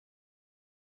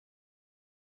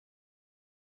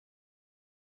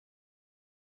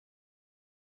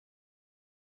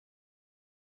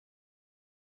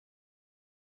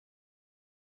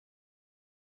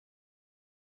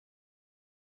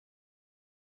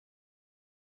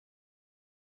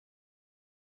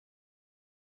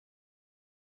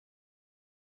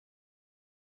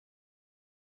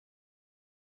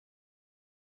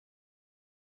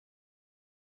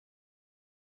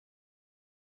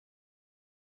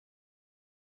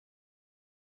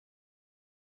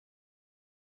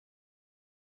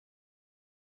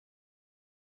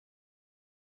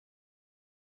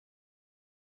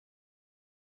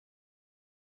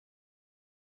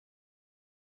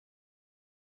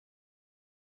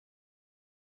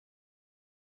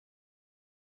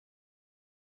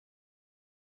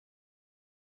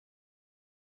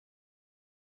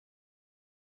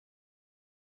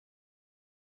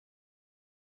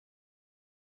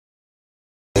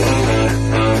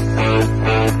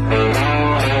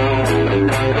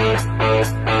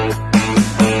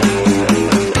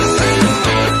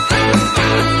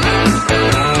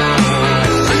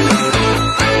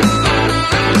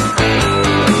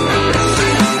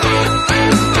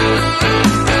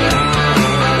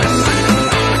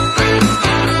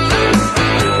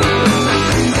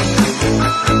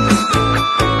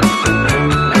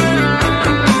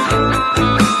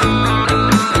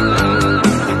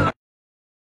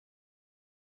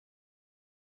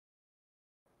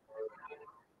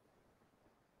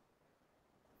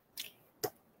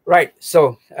Right.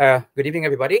 So, good evening,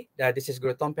 everybody. This is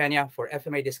Guru Tom Pena for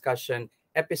FMA Discussion,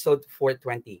 episode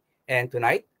 420. And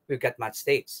tonight, we've got Matt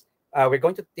Stait. We're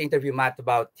going to interview Matt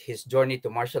about his journey to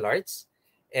martial arts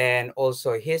and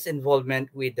also his involvement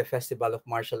with the Festival of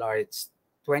Martial Arts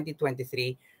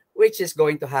 2023, which is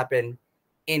going to happen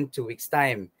in 2 weeks'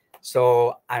 time.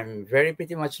 So, I'm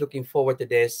pretty much looking forward to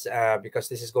this because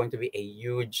this is going to be a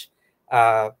huge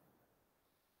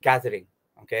gathering.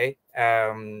 Okay.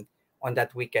 On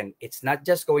that weekend. It's not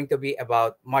just going to be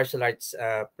about martial arts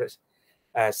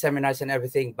seminars and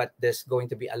everything, but there's going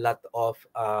to be a lot of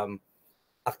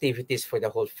activities for the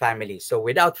whole family. So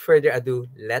without further ado,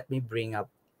 let me bring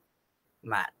up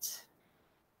Matt.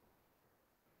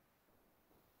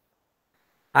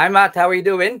 Hi, Matt. How are you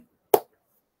doing?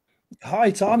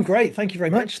 Hi, Tom. Great. Thank you very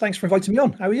much. Thanks for inviting me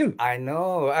on. How are you? I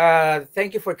know.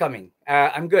 Thank you for coming.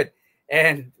 I'm good.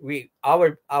 And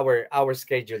our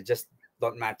schedule just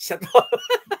don't match at all.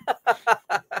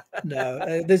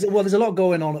 No, there's a lot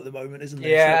going on at the moment, isn't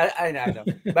there? Yeah, so. I know.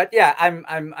 But yeah,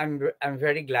 I'm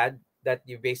very glad that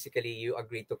you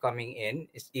agreed to coming in,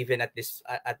 even at this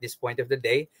point of the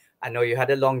day. I know you had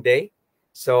a long day,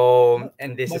 so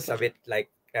and this is pleasure. A bit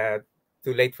like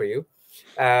too late for you.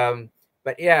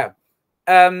 But yeah,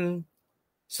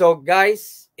 so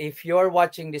guys, if you're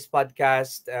watching this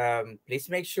podcast, please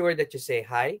make sure that you say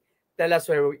hi. Tell us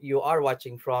where you are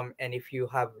watching from, and if you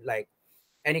have like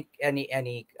any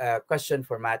question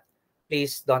for Matt,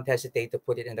 please don't hesitate to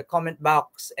put it in the comment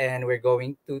box, and we're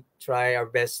going to try our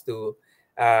best to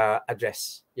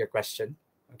address your question.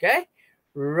 Okay,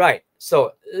 right.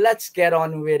 So let's get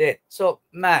on with it. So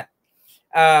Matt,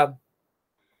 how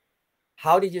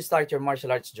did you start your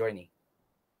martial arts journey?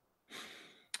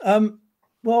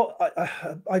 Well,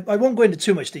 I won't go into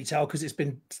too much detail because it's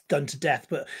been done to death.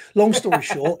 But long story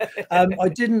short, I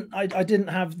didn't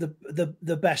have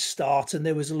the best start, and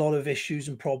there was a lot of issues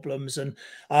and problems, and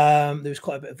there was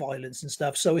quite a bit of violence and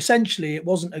stuff. So essentially, it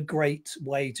wasn't a great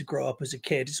way to grow up as a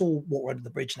kid. It's all water under the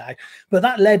bridge now. But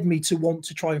that led me to want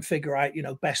to try and figure out,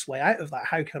 best way out of that.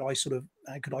 How could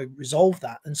I resolve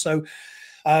that? And so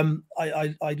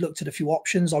I looked at a few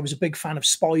options. I was a big fan of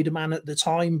Spider-Man at the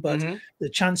time, but the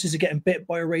chances of getting bit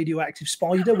by a radioactive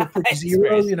spider were pretty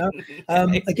zero,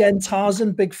 Again,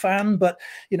 Tarzan, big fan, but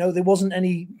there wasn't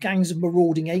any gangs of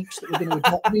marauding apes that were going to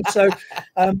adopt me. So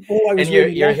all I was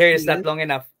your hair is not long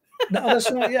enough. No,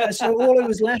 that's right. Yeah. So all I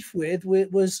was left with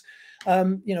was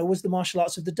was the martial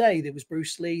arts of the day. There was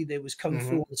Bruce Lee, there was Kung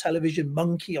Fu on the television,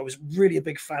 Monkey. I was really a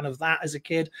big fan of that as a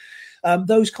kid.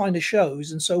 Those kind of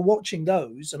shows. And so watching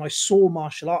those, and I saw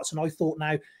martial arts, and I thought,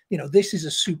 now, this is a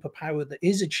superpower that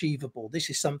is achievable. This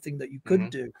is something that you could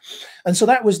do. And so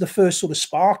that was the first sort of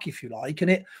spark, if you like.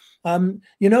 And it,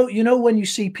 when you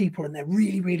see people and they're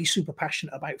really, really super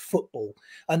passionate about football,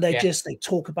 and they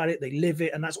talk about it, they live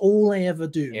it, and that's all they ever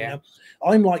do. Yeah.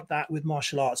 I'm like that with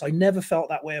martial arts. I never felt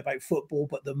that way about football,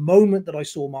 but the moment that I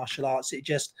saw martial arts,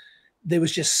 there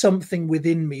was just something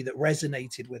within me that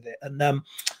resonated with it. And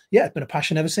it's been a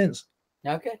passion ever since.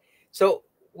 Okay. So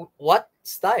what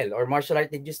style or martial art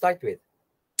did you start with?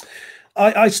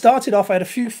 I started off, I had a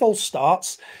few false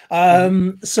starts.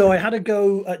 So I had to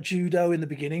go at judo in the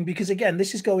beginning, because again,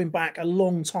 this is going back a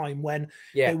long time when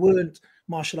there weren't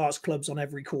martial arts clubs on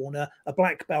every corner. A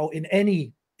black belt in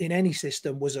any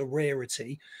system was a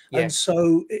rarity. And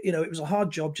so, it was a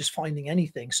hard job just finding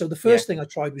anything. So the first thing I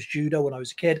tried was judo when I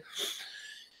was a kid.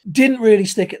 Didn't really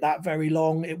stick at that very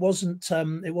long. It wasn't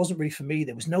really for me.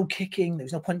 There was no kicking, there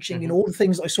was no punching, all the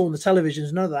things that I saw on the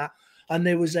televisions, none of that. And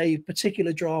there was a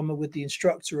particular drama with the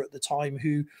instructor at the time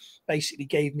who basically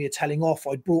gave me a telling off.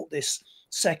 I brought this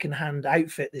secondhand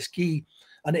outfit, this gi,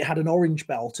 and it had an orange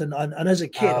belt. And as a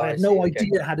kid, I had no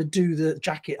idea how to do the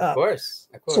jacket up. Of course.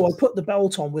 So I put the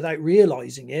belt on without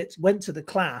realizing it, went to the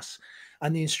class,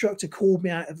 and the instructor called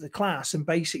me out of the class and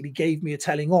basically gave me a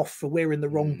telling off for wearing the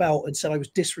wrong belt and said I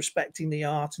was disrespecting the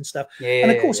art and stuff.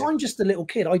 And of course, I'm just a little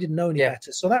kid. I didn't know any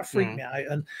better. So that freaked me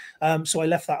out. And so I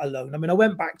left that alone. I mean, I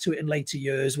went back to it in later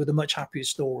years with a much happier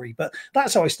story, but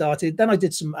that's how I started. Then I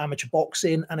did some amateur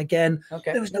boxing. And again,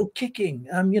 there was no kicking.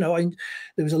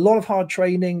 There was a lot of hard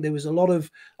training. There was a lot of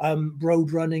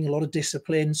road running, a lot of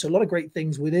discipline. So a lot of great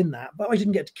things within that, but I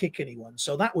didn't get to kick anyone.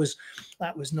 So that was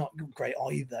not great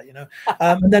either,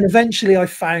 and then eventually I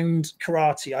found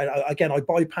karate. I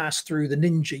bypassed through the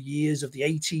ninja years of the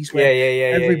 80s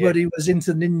where everybody was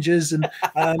into ninjas, and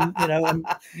and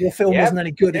your film wasn't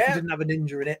any good if you didn't have a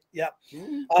ninja in it.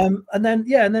 And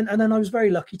then I was very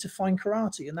lucky to find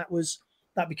karate, and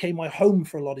that became my home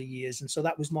for a lot of years. And so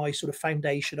that was my sort of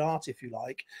foundation art, if you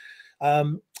like.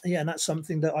 And that's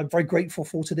something that I'm very grateful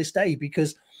for to this day,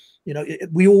 because You know,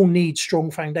 we all need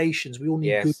strong foundations. We all need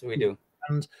good. Yes, we do.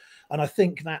 And I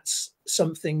think that's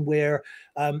something where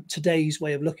today's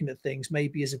way of looking at things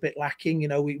maybe is a bit lacking. You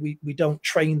know, we don't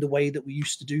train the way that we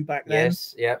used to do back then.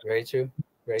 Yes, yeah, very true.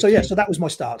 Very so true. yeah, so that was my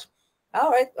start.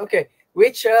 All right, okay.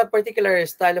 Which particular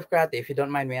style of karate, if you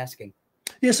don't mind me asking?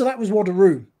 Yeah, so that was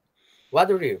Wadaroo.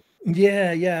 Wadaroo.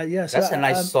 Yeah. So That's a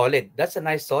nice solid. That's a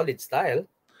nice solid style.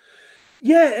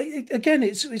 Yeah, again,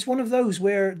 it's one of those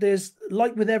where there's,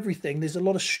 like with everything, there's a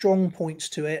lot of strong points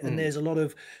to it, and there's a lot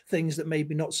of things that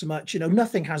maybe not so much. You know,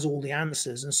 nothing has all the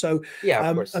answers, and so yeah,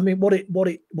 of course. I mean, what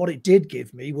it did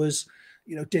give me was,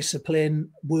 you know, discipline,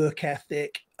 work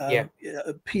ethic,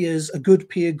 peers, a good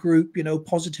peer group, you know,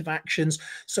 positive actions.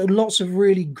 So lots of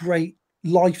really great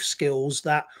life skills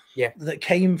that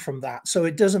came from that. So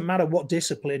it doesn't matter what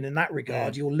discipline in that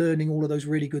regard, you're learning all of those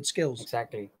really good skills.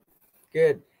 Exactly.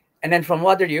 Good. And then from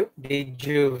Waterloo, did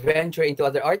you venture into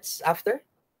other arts after?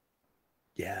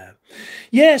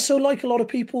 Yeah. So like a lot of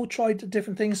people, tried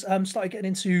different things. Started getting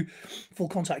into full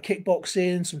contact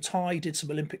kickboxing, some Thai, did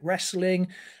some Olympic wrestling,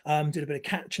 did a bit of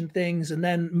catching things, and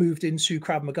then moved into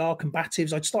Krav Maga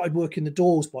combatives. I'd started working the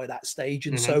doors by that stage,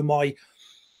 and so my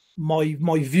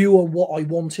view on what I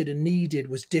wanted and needed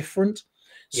was different.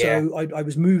 So I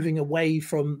was moving away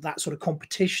from that sort of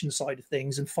competition side of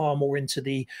things and far more into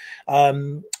the, I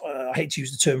hate to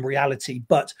use the term reality,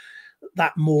 but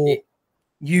that more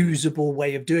usable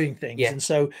way of doing things. And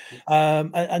so,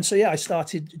 I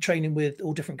started training with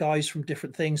all different guys from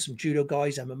different things, some judo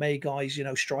guys, MMA guys, you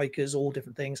know, strikers, all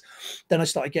different things. Then I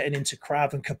started getting into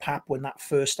Krav and Kapap when that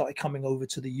first started coming over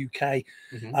to the UK,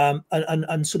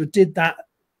 and sort of did that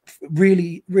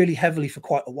really heavily for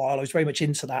quite a while. I was very much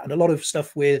into that, and a lot of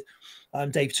stuff with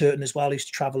Dave Turton as well. I used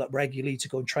to travel up regularly to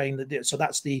go and train. So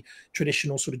that's the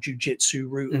traditional sort of jiu-jitsu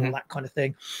route and all that kind of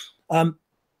thing. And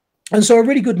so a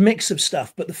really good mix of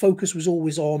stuff, but the focus was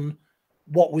always on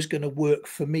what was going to work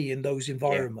for me in those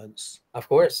environments. Of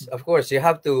course. You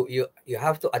have to you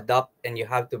have to adapt, and you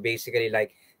have to basically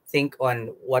like think on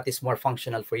what is more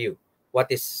functional for you. What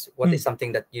is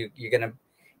something that you're gonna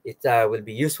will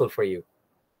be useful for you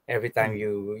every time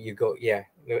you go.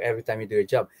 Every time you do a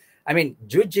job. I mean,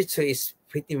 jiu-jitsu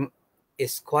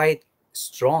is quite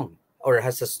strong, or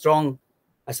has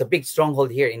a big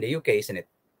stronghold here in the UK, isn't it?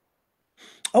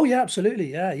 Oh yeah,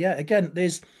 absolutely. Yeah. Again,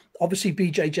 there's obviously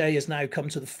BJJ has now come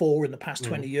to the fore in the past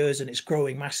 20 years, and it's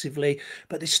growing massively,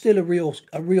 but there's still a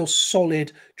real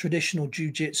solid traditional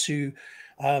jiu-jitsu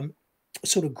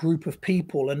sort of group of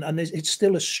people, and it's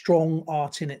still a strong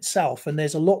art in itself, and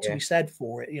there's a lot to be said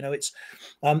for it. You know, it's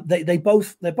they're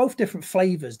both different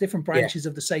flavors, different branches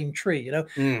of the same tree, you know,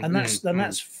 and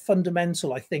that's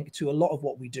fundamental, I think, to a lot of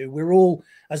what we do. We're all,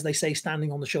 as they say,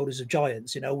 standing on the shoulders of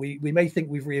giants. You know, we may think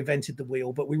we've reinvented the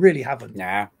wheel, but we really haven't.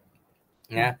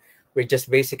 We're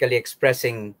just basically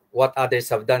expressing what others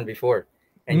have done before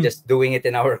and just doing it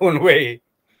in our own way.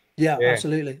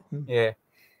 Absolutely.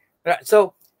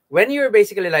 So when you were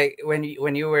basically like when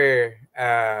you were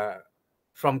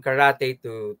from karate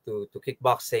to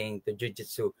kickboxing to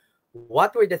jiu-jitsu,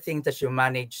 what were the things that you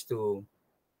managed to,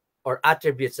 or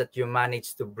attributes that you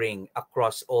managed to bring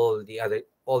across all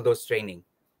those training?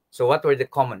 So what were the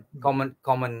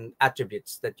common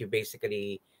attributes that you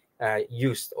basically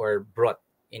used or brought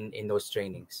in those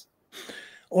trainings?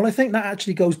 Well, I think that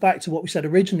actually goes back to what we said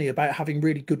originally about having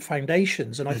really good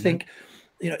foundations, and I think,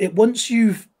 you know, once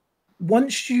you've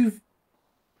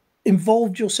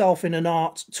involved yourself in an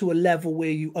art to a level where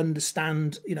you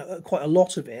understand, you know, quite a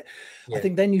lot of it, I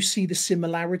think then you see the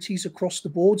similarities across the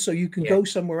board. So you can go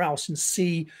somewhere else and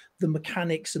see the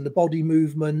mechanics and the body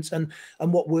movements and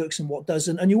what works and what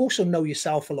doesn't. And you also know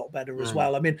yourself a lot better as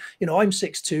well. I mean, you know, I'm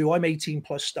 6'2", I'm 18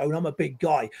 plus stone, I'm a big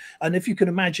guy. And if you can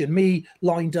imagine me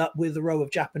lined up with a row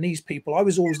of Japanese people, I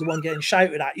was always the one getting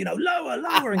shouted at, you know,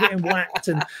 lower, and getting whacked.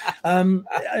 And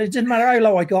it didn't matter how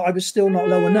low I got, I was still not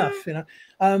low enough, you know.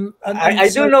 I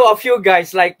do know a few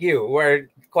guys like you who are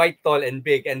quite tall and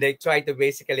big, and they try to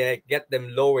basically like get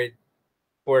them lowered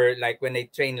for like when they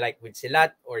train like with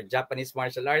Silat or Japanese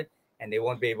martial art, and they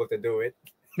won't be able to do it.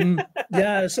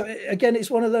 So again,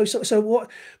 it's one of those. So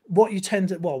what I tend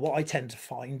to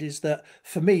find is that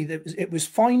for me, it was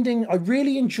finding, I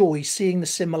really enjoy seeing the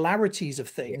similarities of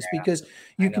things, because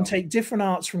you can take different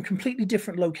arts from completely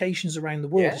different locations around the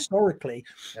world historically,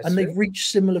 and they've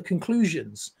reached similar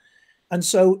conclusions. And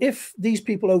so if these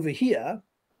people over here,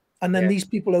 and then these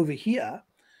people over here,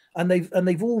 and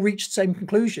they've all reached the same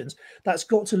conclusions, that's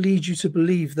got to lead you to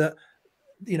believe that,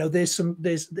 you know, there's some,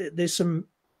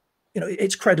 you know,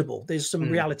 it's credible. There's some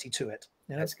reality to it.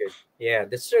 You know? That's good. Yeah,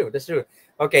 that's true.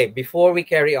 Okay, before we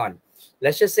carry on,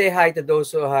 let's just say hi to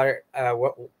those who are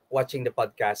watching the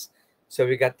podcast. So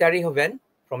we got Terry Hoven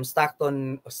from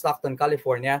Stockton,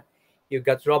 California. You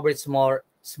got Robert Small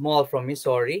from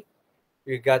Missouri.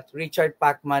 You got Richard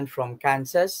Pacman from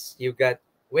Kansas. You got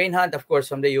Wayne Hunt, of course,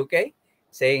 from the UK,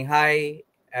 saying hi.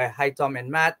 Hi, Tom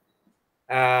and Matt.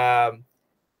 Grandmaster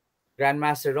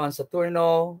Ron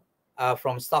Saturno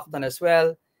from Stockton as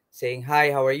well, saying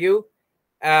hi. How are you?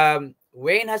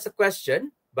 Wayne has a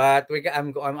question, but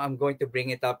I'm going to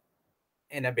bring it up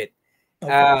in a bit.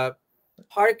 Okay.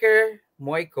 Parker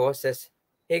Moiko says,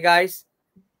 "Hey guys,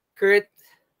 Kurt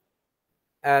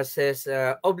says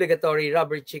obligatory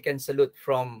rubber chicken salute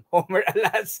from Homer,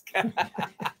 Alaska."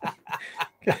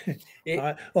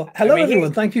 Well, hello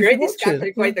everyone. Thank you for Kurt is watching.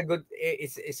 actually quite a good.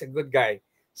 It's a good guy.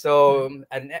 So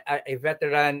a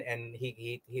veteran, and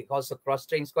he also cross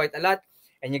trains quite a lot.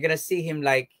 And you're gonna see him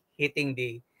like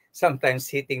sometimes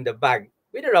hitting the bag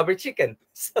with a rubber chicken.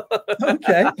 So.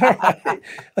 Okay, all right,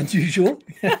 unusual.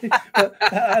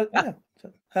 Yeah.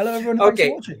 Hello everyone. Thanks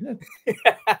for watching.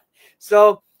 Yeah.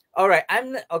 So all right,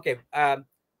 okay.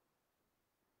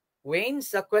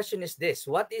 Wayne's question is this: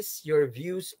 what is your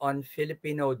views on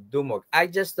Filipino dumog? I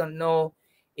just don't know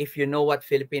if you know what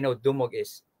Filipino dumog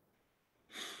is.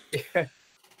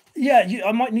 Yeah,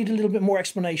 I might need a little bit more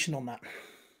explanation on that.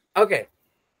 Okay.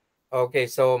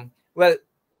 So, well,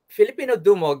 Filipino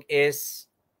dumog is,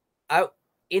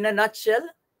 in a nutshell,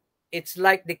 it's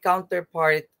like the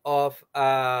counterpart of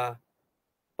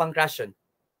pangkrasyon.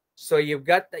 So you've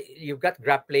got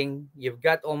grappling, you've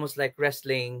got almost like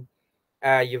wrestling,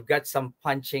 you've got some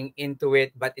punching into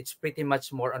it, but it's pretty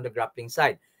much more on the grappling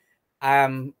side.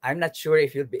 I'm not sure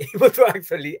if you'll be able to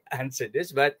actually answer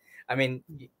this, but I mean,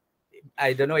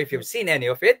 I don't know if you've seen any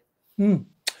of it.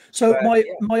 So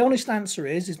my honest answer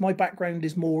is my background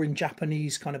is more in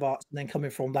Japanese kind of arts, and then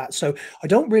coming from that. So I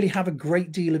don't really have a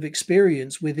great deal of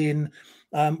experience within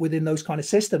those kind of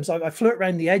systems. I flirt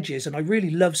around the edges, and I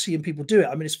really love seeing people do it.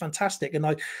 I mean, it's fantastic, and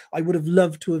I would have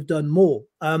loved to have done more.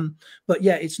 But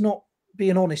yeah, it's not.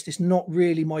 Being honest, it's not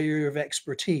really my area of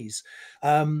expertise.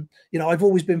 I've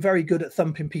always been very good at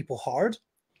thumping people hard.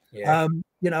 Yeah.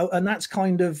 And that's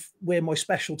kind of where my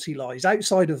specialty lies.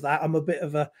 Outside of that, I'm a bit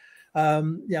of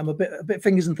I'm a bit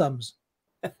fingers and thumbs.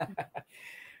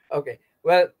 Okay.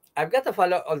 Well, I've got to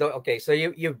follow. Although, okay, so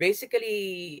you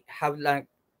basically have like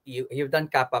you've done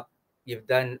Kapap, you've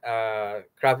done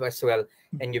Krav as well,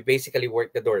 and you basically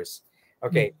work the doors.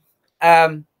 Okay.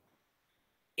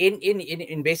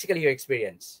 In basically your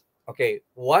experience, okay,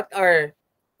 what are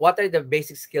the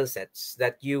basic skill sets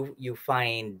that you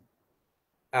find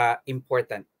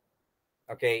important,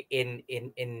 okay, in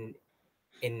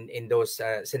those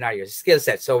scenarios, skill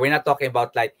sets? So we're not talking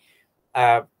about like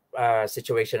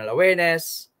situational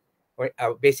awareness, or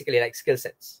basically like skill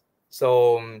sets.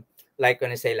 So like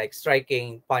when I say like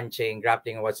striking, punching,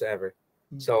 grappling, or whatsoever.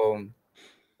 So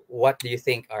what do you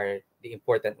think are the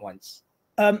important ones?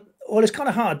 Well, it's kind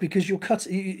of hard because you're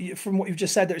cutting from what you've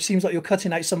just said there. It seems like you're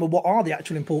cutting out some of what are the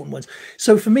actual important ones.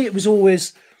 So for me, it was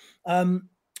always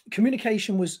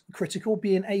communication was critical.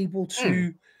 Being able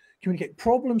to communicate,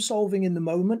 problem solving in the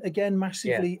moment, again,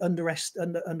 massively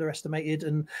underestimated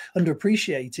and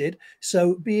underappreciated.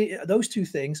 So those two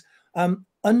things.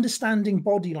 Understanding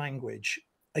body language,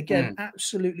 again,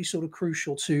 absolutely sort of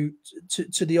crucial to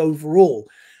the overall.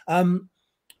 And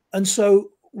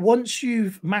so once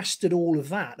you've mastered all of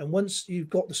that, and once you've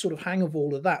got the sort of hang of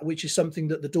all of that, which is something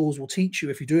that the doors will teach you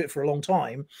if you do it for a long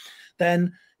time,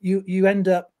 then you end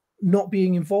up not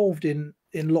being involved in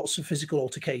lots of physical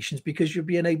altercations because you're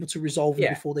being able to resolve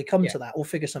them before they come to that, or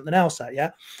figure something else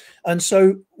out. And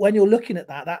so when you're looking at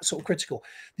that, that's sort of critical.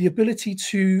 The ability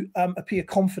to appear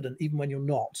confident even when you're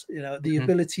not, the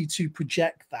ability to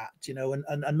project that,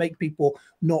 and make people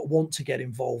not want to get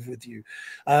involved with you.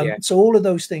 So all of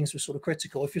those things were sort of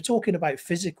critical. If you're talking about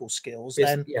physical skills,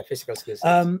 then physical skills.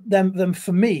 Then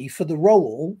for me, for the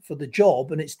role, for the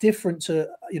job, and it's different to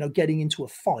getting into a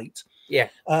fight.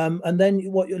 And then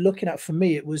what you're looking at, for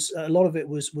me, it was a lot of it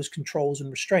was controls and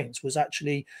restraints, was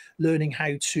actually learning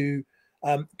how to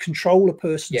control a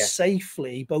person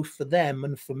safely, both for them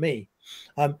and for me.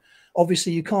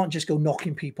 Obviously, you can't just go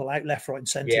knocking people out left, right, and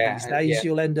centre these days.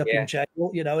 You'll end up in jail,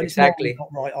 and exactly. It's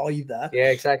not right either.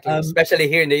 Exactly. Especially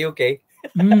here in the UK.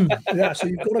 So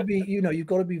you've got to be, you've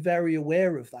got to be very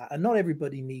aware of that, and not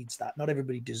everybody needs that. Not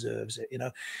everybody deserves it,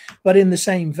 But in the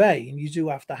same vein, you do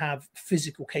have to have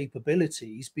physical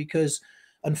capabilities, because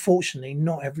unfortunately,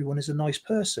 not everyone is a nice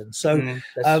person. So,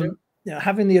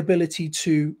 having the ability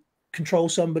to control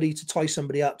somebody, to tie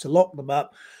somebody up, to lock them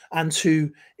up, and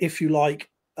to, if you like,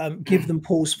 give them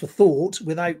pause for thought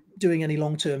without doing any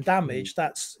long-term damage.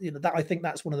 That's, that I think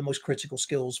that's one of the most critical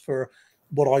skills for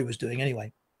what I was doing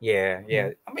anyway. Yeah,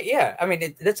 yeah. I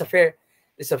mean, that's a fair,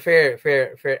 it's a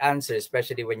fair answer,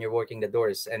 especially when you're working the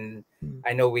doors. And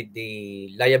I know with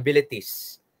the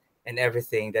liabilities and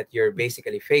everything that you're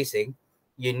basically facing,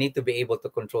 you need to be able to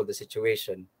control the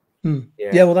situation. Yeah,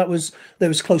 Yeah. well, there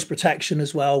was close protection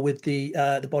as well with the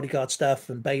bodyguard stuff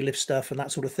and bailiff stuff and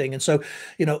that sort of thing. And so,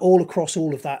 all across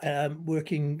all of that,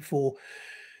 working for,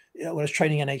 when I was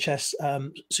training NHS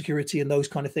security and those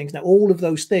kind of things. Now, all of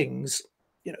those things,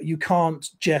 you can't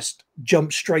just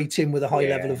jump straight in with a high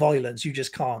level of Yeah. violence. You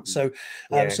just can't. So,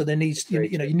 Yeah. so there needs, Very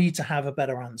you true. need to have a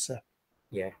better answer.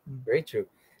 Yeah. Very true.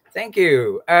 Thank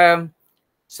you.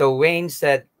 So Wayne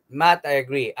said, Matt, I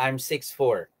agree. I'm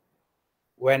 6'4".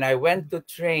 When I went to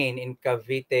train in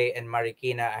Cavite and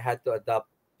Marikina, I had to adapt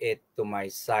it to my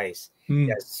size.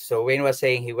 Yes. So Wayne was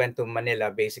saying he went to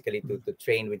Manila basically to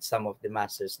train with some of the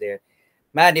masters there.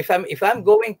 Man, if I'm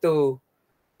going to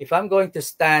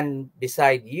stand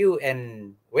beside you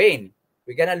and Wayne,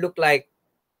 we're gonna look like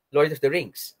Lord of the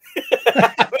Rings.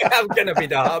 I'm gonna be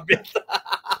the Hobbit.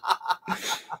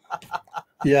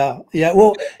 Yeah, yeah.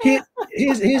 Well,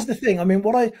 here's the thing. I mean,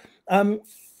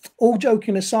 all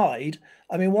joking aside,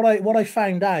 I mean, what I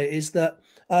found out is that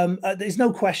there's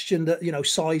no question that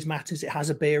size matters. It has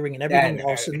a bearing and Yeah, everything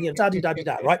no. else, and daddy daddy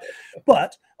da, right?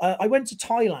 But I went to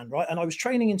Thailand, right, and I was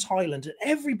training in Thailand, and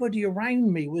everybody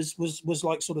around me was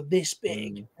like sort of this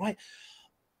big, right?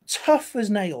 Tough as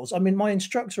nails. I mean, my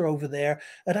instructor over there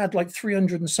had like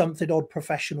 300 and something odd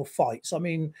professional fights. I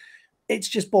mean, it's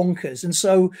just bonkers. And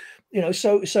so,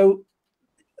 so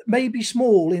maybe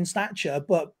small in stature,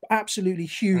 but absolutely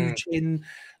huge in,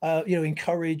 in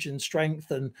courage and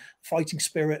strength and fighting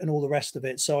spirit and all the rest of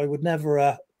it. So I would never,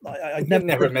 I'd never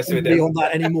Never put mess with somebody them. on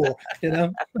that anymore.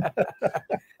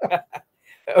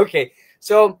 Okay,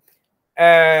 so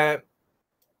uh,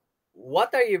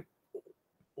 what are you?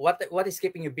 What is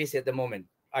keeping you busy at the moment?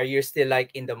 Are you still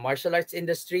like in the martial arts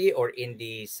industry or in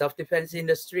the self defense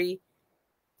industry?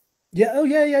 Yeah. Oh,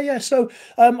 yeah, yeah, yeah. So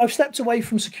I've stepped away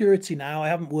from security now. I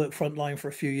haven't worked frontline for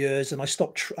a few years, and I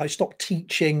stopped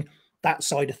teaching that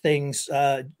side of things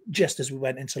just as we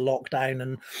went into lockdown,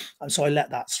 and so I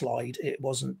let that slide. It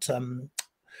wasn't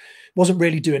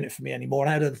really doing it for me anymore.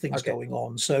 I had other things Okay. going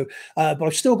on. So, but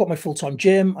I've still got my full-time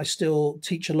gym. I still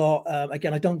teach a lot.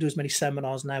 Again, I don't do as many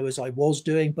seminars now as I was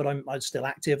doing, but I'm still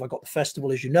active. I got the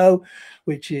festival, as you know,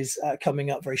 which is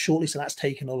coming up very shortly. So that's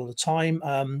taken a lot of time.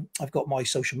 I've got my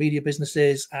social media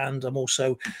businesses, and I'm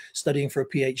also studying for a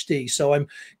PhD. So I'm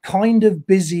kind of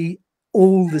busy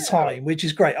all the time, which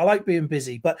is great. I like being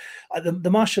busy, but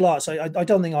the martial arts, I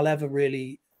don't think I'll ever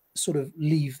really sort of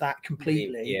leave that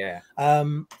completely. Yeah.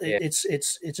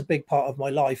 It's a big part of my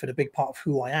life and a big part of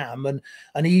who I am. And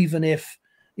even if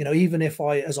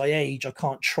as I age, I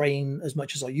can't train as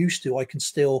much as I used to, I can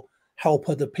still help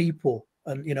other people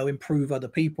and improve other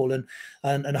people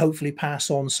and hopefully pass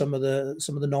on some of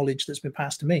the knowledge that's been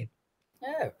passed to me.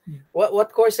 Yeah.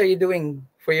 What course are you doing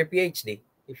for your PhD,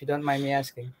 if you don't mind me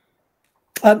asking?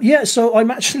 Yeah, so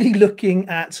I'm actually looking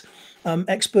at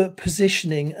expert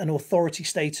positioning and authority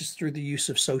status through the use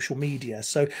of social media.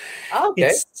 So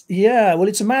Okay.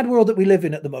 it's a mad world that we live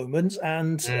in at the moment,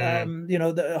 and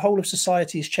the whole of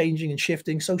society is changing and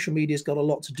shifting. Social media's got a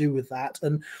lot to do with that,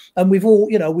 and we've all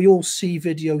we all see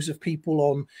videos of people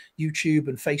on YouTube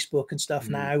and Facebook and stuff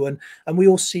now, and we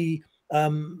all see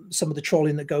some of the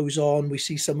trolling that goes on. We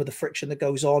see some of the friction that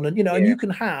goes on, and and you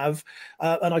can have,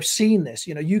 and I've seen this.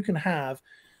 You can have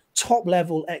top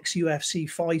level ex UFC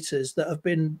fighters that have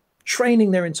been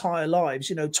training their entire lives.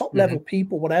 Top level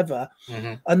people, whatever.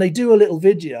 And they do a little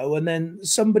video, and then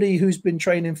somebody who's been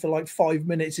training for like 5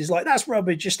 minutes is like, "That's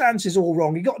rubbish. Your stance is all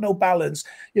wrong. You got no balance.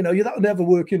 That'll never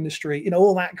work in the street."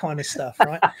 All that kind of stuff,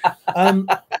 right?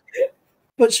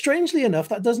 But strangely enough,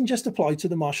 that doesn't just apply to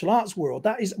the martial arts world.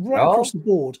 That is right across the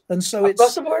board. And so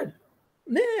across the board.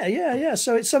 Yeah.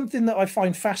 So it's something that I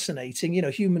find fascinating.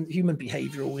 Human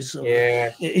behavior always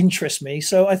Yeah. it interests me.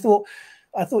 So I thought,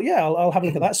 yeah, I'll have a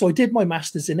look at that. So I did my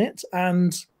master's in it,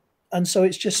 and so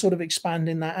it's just sort of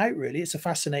expanding that out. Really, it's a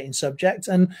fascinating subject,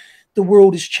 and the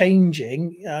world is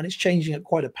changing, and it's changing at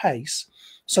quite a pace.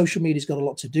 Social media's got a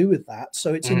lot to do with that.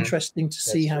 So it's interesting to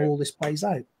see how all this plays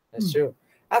out. That's true.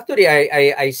 Actually,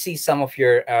 I see some of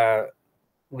your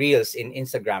reels in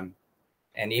Instagram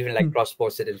and even like cross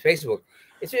posted in Facebook.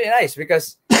 It's really nice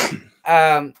because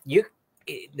the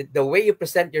way you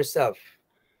present yourself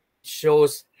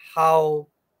shows how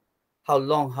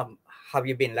long have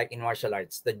you been like in martial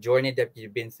arts, the journey that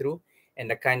you've been through,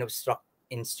 and the kind of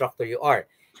instructor you are.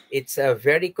 It's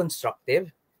very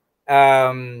constructive.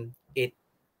 It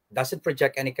doesn't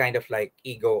project any kind of like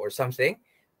ego or something,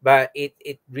 but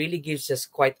it really gives us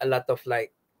quite a lot of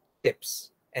like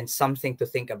tips and something to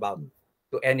think about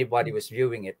to anybody who's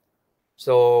viewing it.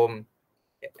 So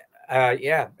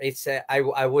yeah, it's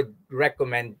I would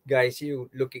recommend guys you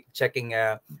looking checking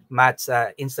Matt's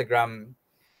Instagram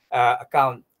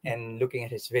account and looking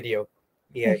at his video.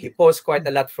 Yeah, Thank he you. posts quite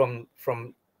a lot from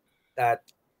uh,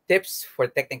 tips for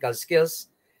technical skills,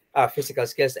 physical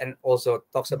skills, and also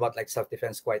talks about like self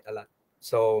defense quite a lot.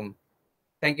 So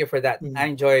thank you for that. I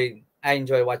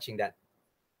enjoy watching that.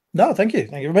 No, thank you.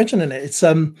 Thank you for mentioning it. It's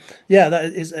yeah, that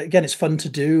is again, it's fun to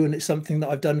do, and it's something that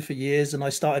I've done for years. And I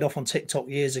started off on TikTok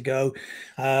years ago.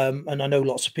 And I know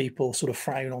lots of people sort of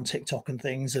frown on TikTok and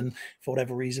things, and for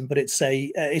whatever reason, but it's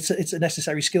a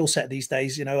necessary skill set these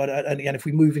days, you know. And again, if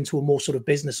we move into a more sort of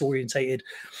business orientated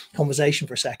conversation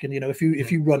for a second, you know, if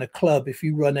you run a club, if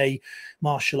you run a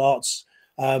martial arts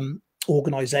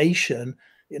organization,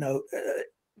 you know,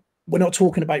 we're not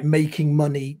talking about making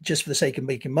money just for the sake of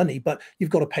making money, but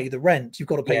you've got to pay the rent, you've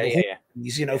got to pay Yeah, the yeah, hall yeah,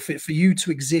 fees, you know, yeah, for you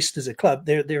to exist as a club,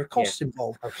 there are yeah. costs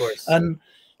involved. Of course, And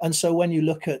and so when you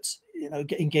look at, you know,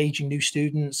 engaging new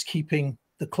students, keeping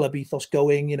the club ethos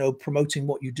going, you know, promoting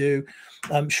what you do,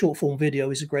 short form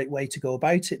video is a great way to go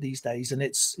about it these days. And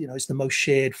it's, you know, it's the most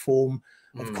shared form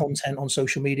of content on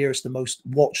social media. It's the most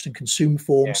watched and consumed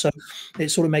form. yeah, So it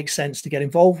sort of makes sense to get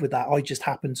involved with that. I just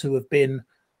happen to have been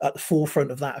at the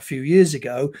forefront of that a few years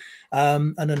ago,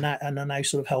 and I now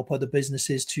sort of help other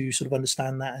businesses to sort of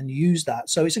understand that and use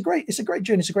that. So it's a great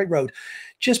journey, it's a great road.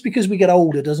 Just because we get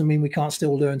older doesn't mean we can't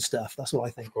still learn stuff. That's what I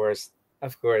of think. course,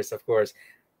 of course, of course.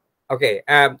 Okay,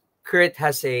 Kurt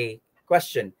has a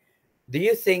question. Do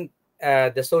you think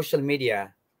the social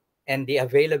media and the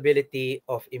availability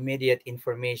of immediate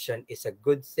information is a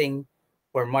good thing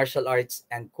for martial arts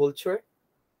and culture?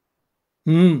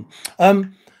 Mm.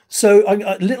 So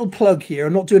a little plug here.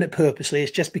 I'm not doing it purposely.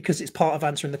 It's just because it's part of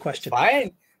answering the It's question.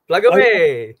 fine. Plug I,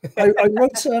 away. I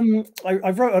wrote I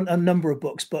wrote a number of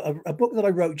books, but a book that I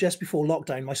wrote just before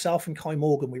lockdown, myself and Kai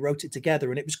Morgan, we wrote it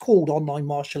together, and it was called Online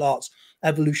Martial Arts: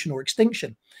 Evolution or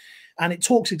Extinction. And it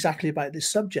talks exactly about this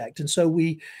subject. And so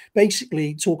we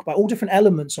basically talk about all different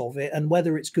elements of it and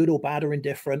whether it's good or bad or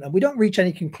indifferent. And we don't reach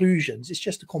any conclusions. It's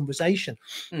just a conversation.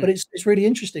 But it's really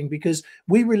interesting because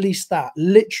we released that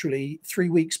literally 3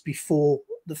 weeks before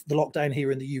the lockdown here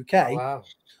in the Oh, UK. wow.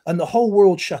 And the whole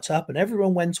world shut up and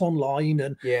everyone went online,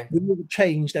 and Yeah. we all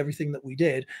changed everything that we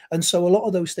did. And so a lot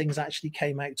of those things actually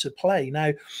came out to play.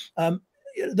 Now,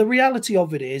 the reality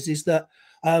of it is that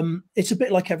it's a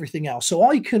bit like everything else. So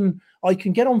I can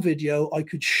get on video, I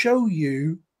could show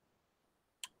you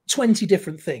 20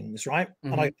 different things, right?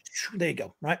 And there you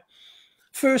go, right?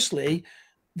 Firstly,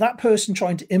 that person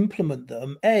trying to implement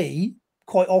them,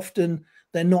 quite often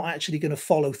they're not actually going to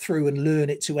follow through and learn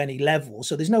it to any level.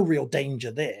 So there's no real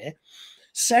danger there.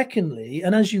 Secondly,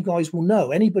 and as you guys will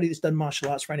know, anybody that's done martial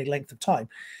arts for any length of time,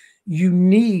 you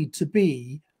need to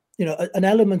be, you know, an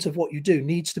element of what you do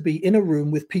needs to be in a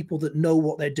room with people that know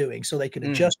what they're doing, so they can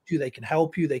adjust you, they can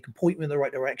help you, they can point you in the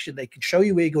right direction, they can show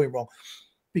you where you're going wrong.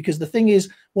 Because the thing is,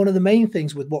 one of the main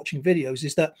things with watching videos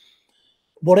is that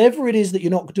whatever it is that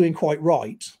you're not doing quite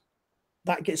right,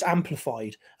 that gets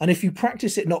amplified. And if you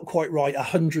practice it not quite right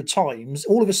 100 times,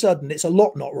 all of a sudden it's a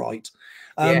lot not right.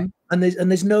 Yeah. And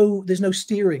there's no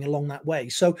steering along that way.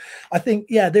 So I think,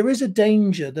 yeah, there is a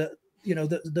danger that, you know,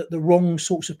 that the wrong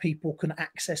sorts of people can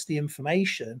access the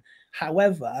information.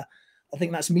 However, I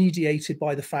think that's mediated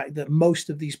by the fact that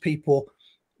most of these people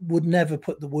would never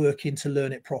put the work in to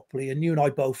learn it properly. And you and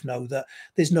I both know that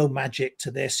there's no magic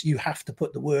to this. You have to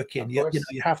put the work in. Of You know, course.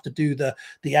 you have to do the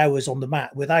hours on the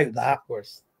mat. Without that, Of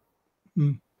course.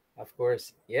 mm, Of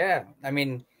course. Yeah. I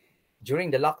mean, during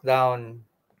the lockdown,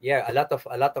 yeah, a lot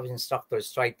of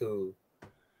instructors try to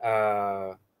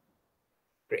uh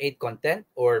create content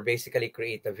or basically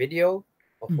create a video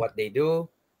of mm, what they do,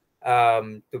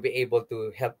 to be able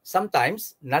to help,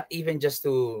 sometimes not even just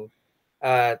to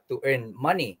earn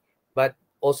money, but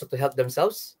also to help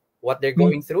themselves what they're mm.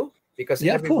 going through, because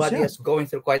Yeah, of course, everybody yeah. is going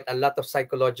through quite a lot of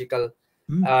psychological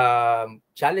Mm,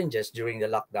 challenges during the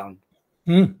lockdown.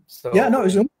 mm. Yeah, no,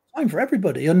 it's So a time for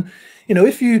everybody. And you know,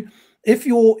 if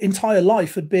your entire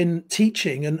life had been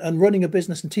teaching and running a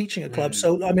business and teaching a club, mm,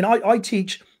 so I mean, I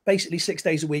teach basically 6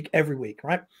 days a week, every week,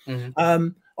 right?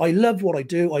 mhm, I love what I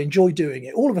do. I enjoy doing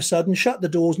it. All of a sudden, shut the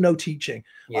doors, no teaching.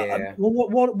 yeah, Well,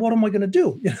 what am I going to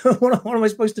do? You know, what am I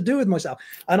supposed to do with myself?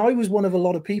 And I was one of a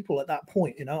lot of people at that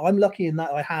point. You know, I'm lucky in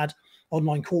that I had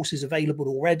online courses available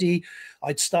already.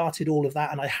 I'd started all of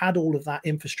that, and I had all of that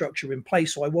infrastructure in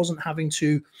place, so I wasn't having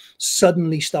to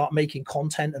suddenly start making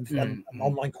content and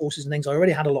online courses and things. I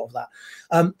already had a lot of that.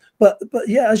 But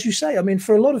yeah, as you say, I mean,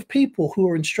 for a lot of people who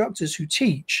are instructors who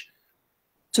teach,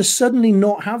 to suddenly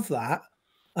not have that.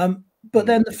 But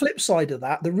then the flip side of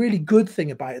that, the really good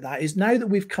thing about that is, now that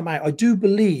we've come out, I do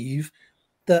believe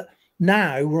that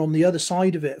now we're on the other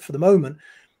side of it for the moment.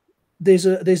 There's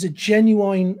a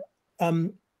genuine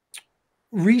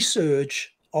resurge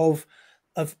of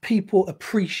people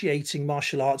appreciating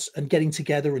martial arts and getting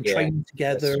together and training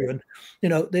together. And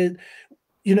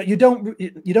you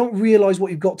don't realize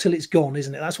what you've got till it's gone,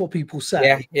 isn't it? That's what people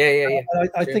say. Yeah.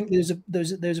 I think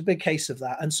there's a big case of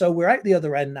that, and so we're out the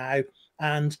other end now,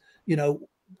 and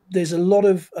there's a lot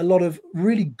of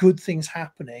really good things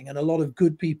happening, and a lot of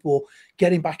good people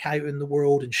getting back out in the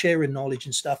world and sharing knowledge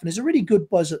and stuff. And there's a really good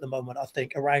buzz at the moment, I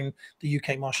think, around the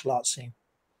UK martial arts scene.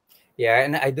 Yeah,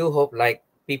 and I do hope like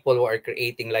people who are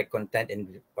creating like content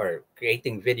or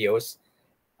creating videos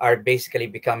are basically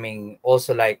becoming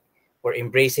also like, or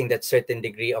embracing that certain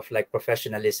degree of like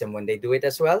professionalism when they do it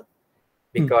as well.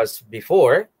 Because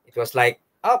before it was like,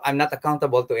 oh, I'm not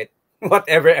accountable to it.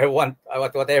 Whatever I want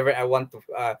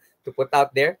to put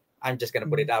out there, I'm just gonna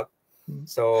put it out.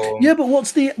 So yeah, but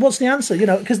what's the answer?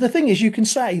 Because the thing is, you can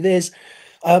say there's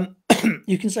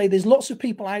lots of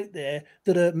people out there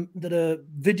that are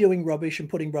videoing rubbish and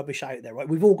putting rubbish out there, right?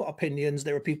 We've all got opinions.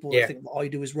 There are people that think what I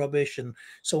do is rubbish, and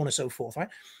so on and so forth, right?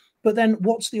 But then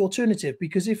what's the alternative?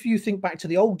 Because if you think back to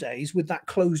the old days with that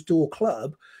closed door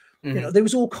club, there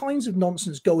was all kinds of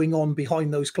nonsense going on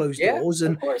behind those closed doors,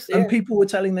 and people were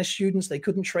telling their students they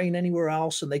couldn't train anywhere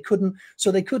else, and they couldn't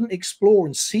explore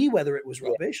and see whether it was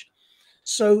rubbish.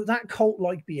 So that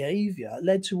cult-like behavior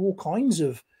led to all kinds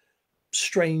of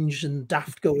strange and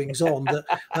daft goings on that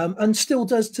and still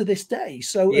does to this day.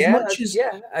 So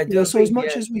as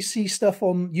much as we see stuff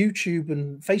on YouTube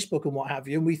and Facebook and what have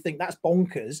you, and we think that's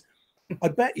bonkers, I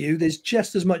bet you there's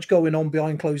just as much going on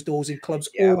behind closed doors in clubs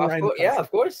all around the country. Yeah, of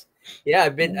course. Yeah,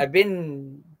 I've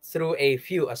been through a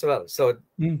few as well. So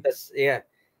that's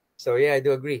So I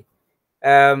do agree.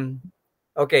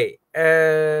 Okay.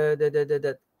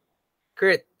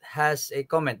 Kurt has a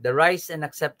comment. The rise and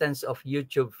acceptance of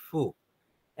YouTube Fu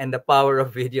and the power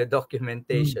of video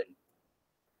documentation.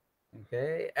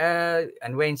 Okay.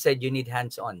 And Wayne said you need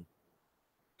hands-on.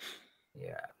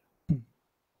 Yeah.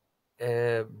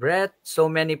 Brett, so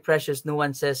many precious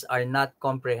nuances are not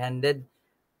comprehended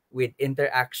with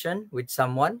interaction with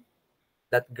someone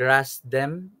that grasps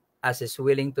them as is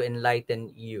willing to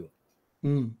enlighten you.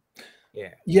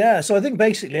 Yeah. So I think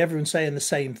basically everyone's saying the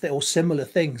same thing or similar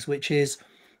things, which is,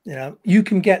 you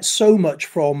can get so much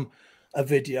from a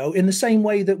video in the same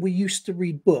way that we used to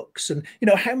read books. And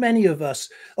how many of us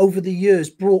over the years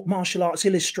brought Martial Arts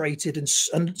Illustrated and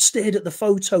stared at the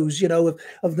photos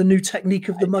of the new technique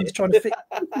of the month, trying to fit.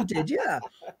 We did,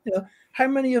 how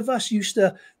many of us used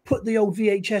to put the old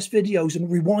VHS videos and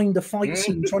rewind the fight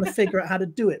scene, trying to figure out how to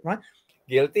do it, right?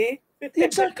 Guilty.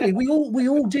 Exactly. We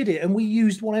all did it, and we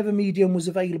used whatever medium was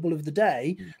available of the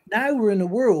day. Now we're in a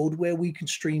world where we can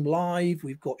stream live.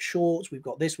 We've got shorts, we've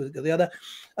got this, we've got the other,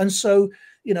 and so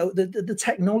the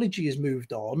technology has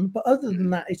moved on. But other than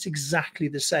that, it's exactly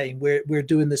the same. We're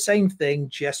doing the same thing,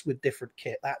 just with different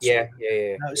kit. That's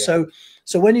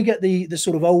So when you get the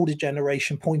sort of older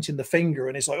generation pointing the finger,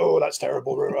 and it's like, oh, that's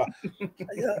terrible,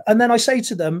 and then I say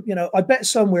to them, I bet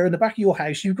somewhere in the back of your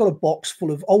house you've got a box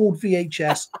full of old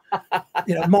VHS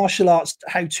martial arts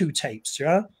how-to tapes,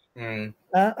 and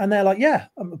they're like,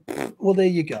 well, there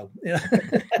you go.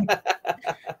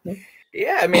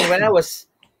 I mean, when I was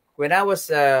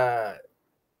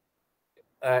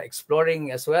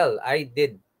exploring as well, I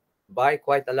did buy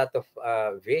quite a lot of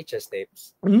VHS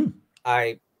tapes.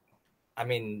 I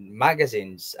mean,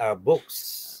 magazines,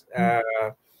 books,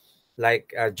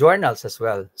 like journals as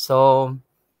well. So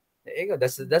there you go.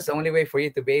 That's the only way for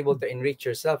you to be able to enrich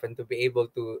yourself and to be able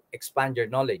to expand your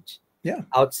knowledge.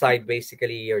 Outside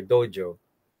basically your dojo.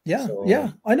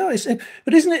 I know.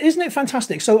 But isn't it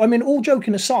fantastic? So I mean, all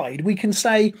joking aside, we can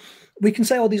say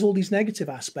all these negative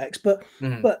aspects, but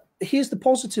here's the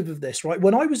positive of this, right?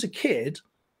 When I was a kid,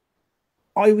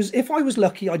 if I was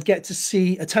lucky, I'd get to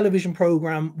see a television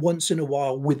program once in a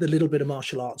while with a little bit of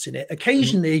martial arts in it.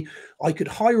 Occasionally, I could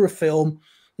hire a film,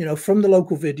 from the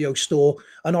local video store,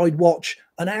 and I'd watch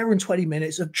an hour and 20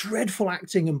 minutes of dreadful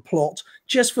acting and plot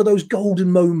just for those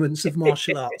golden moments of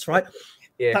martial arts, right?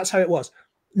 That's how it was.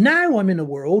 Now I'm in a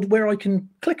world where I can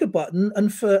click a button,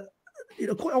 and for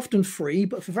quite often free,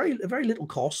 but for very, very little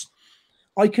cost,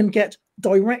 I can get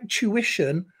direct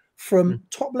tuition from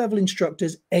top level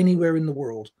instructors anywhere in the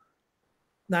world.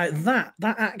 Now that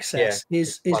access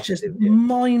is just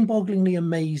mind-bogglingly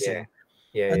amazing.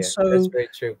 And so that's very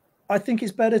true. I think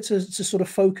it's better to sort of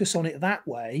focus on it that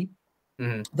way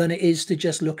than it is to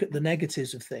just look at the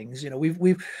negatives of things. You know,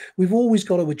 we've always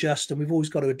got to adjust, and we've always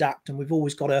got to adapt, and we've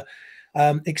always got to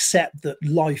accept that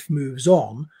life moves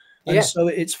on. And so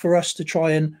it's for us to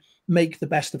try and make the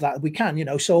best of that we can. You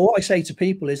know, so what I say to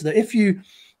people is that if you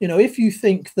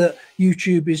think that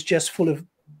YouTube is just full of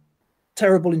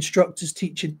terrible instructors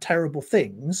teaching terrible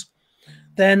things,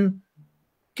 then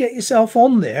get yourself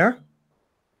on there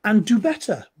and do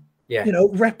better. Yeah, you know,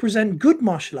 represent good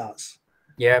martial arts.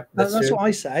 Yeah, that's what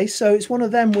I say. So it's one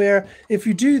of them where if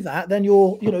you do that, then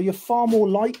you're far more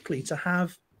likely to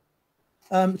have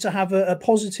a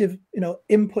positive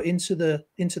input into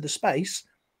the space,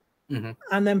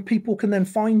 and then people can then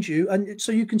find you, and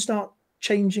so you can start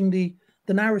changing the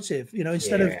narrative. You know,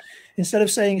 instead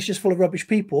of saying it's just full of rubbish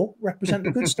people, represent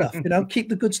the good stuff. You know, keep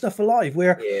the good stuff alive.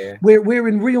 We're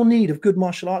in real need of good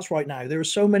martial arts right now. There are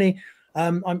so many.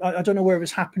 I don't know where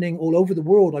it's happening all over the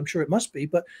world. I'm sure it must be,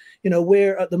 but you know,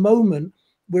 at the moment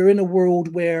we're in a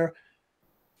world where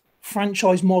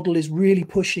franchise model is really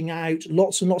pushing out.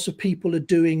 Lots and lots of people are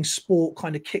doing sport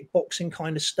kind of kickboxing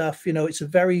kind of stuff. You know, it's a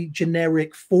very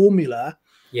generic formula,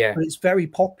 but it's very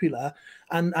popular,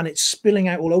 and it's spilling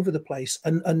out all over the place.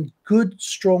 And good,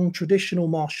 strong traditional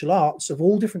martial arts of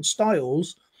all different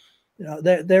styles, you know,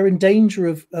 they're in danger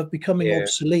of becoming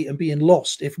obsolete and being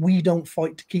lost if we don't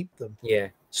fight to keep them.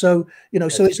 So you know,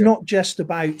 so it's not just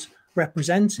about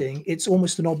representing; it's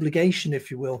almost an obligation,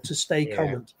 if you will, to stay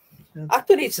current.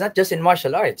 Actually, it's not just in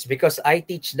martial arts, because I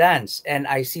teach dance and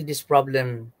I see this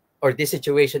problem or this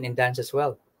situation in dance as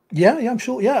well. Yeah, I'm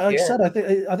sure. Yeah, like I said, I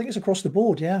think it's across the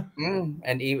board. Yeah,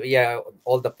 and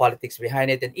all the politics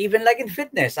behind it, and even like in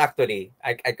fitness, actually,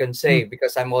 I can say,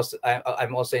 because I'm also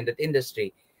in that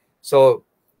industry. So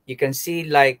you can see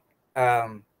like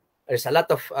there's a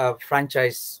lot of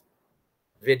franchise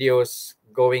videos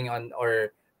going on,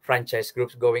 or franchise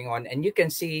groups going on, and you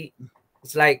can see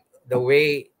it's like the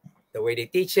way they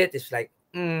teach it is like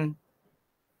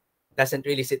doesn't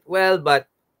really sit well, but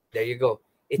there you go.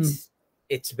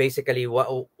 It's basically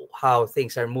how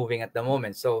things are moving at the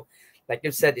moment. So like you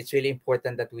said, it's really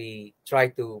important that we try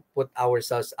to put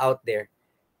ourselves out there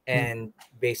and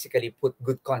basically put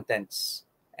good contents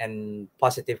and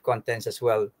positive contents as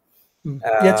well.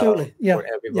 Totally. For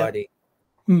everybody.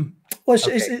 Well,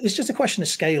 it's just a question of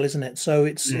scale, isn't it? So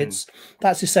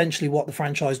that's essentially what the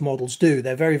franchise models do.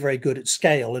 They're very, very good at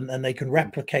scale, and they can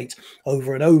replicate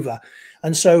over and over.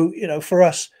 And so, you know, for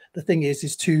us, the thing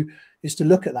is to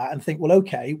look at that and think, well,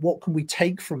 okay, what can we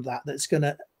take from that that's going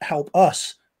to help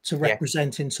us to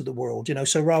represent into the world? You know,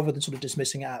 so rather than sort of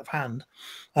dismissing it out of hand.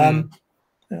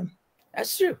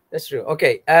 That's true.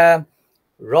 Okay.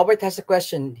 Robert has a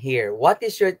question here. What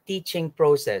is your teaching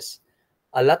process?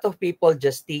 A lot of people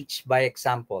just teach by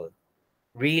example.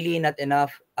 Really not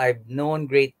enough. I've known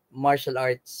great martial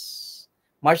artists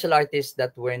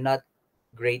that were not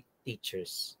great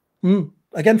teachers.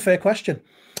 Again, fair question.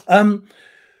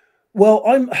 Well,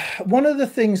 one of the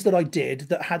things that I did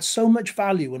that had so much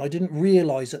value and I didn't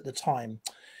realize at the time,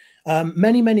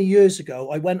 many, many years ago,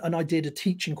 I went and I did a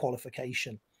teaching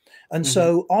qualification. And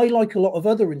so I, like a lot of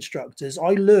other instructors, I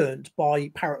learned by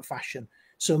parrot fashion.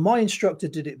 So my instructor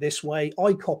did it this way.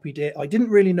 I copied it. I didn't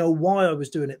really know why I was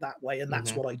doing it that way. And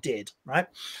that's what I did. Right.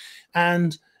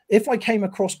 And if I came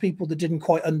across people that didn't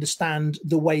quite understand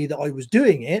the way that I was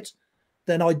doing it,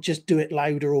 then I'd just do it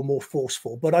louder or more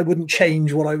forceful, but I wouldn't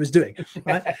change what I was doing.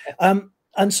 Right.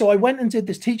 And so I went and did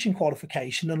this teaching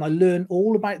qualification, and I learned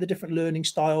all about the different learning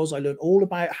styles. I learned all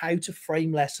about how to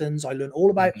frame lessons. I learned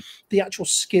all about the actual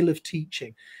skill of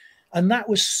teaching. And that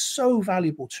was so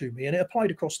valuable to me, and it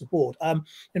applied across the board. You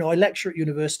know, I lecture at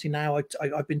university now.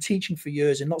 I've been teaching for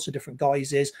years in lots of different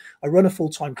guises. I run a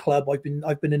full-time club. I've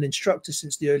been an instructor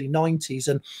since the early 90s,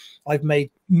 and I've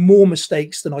made more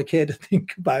mistakes than I care to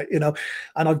think about, you know,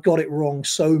 and I've got it wrong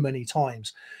so many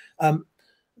times.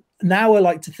 Now I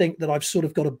like to think that I've sort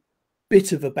of got a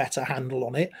bit of a better handle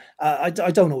on it. I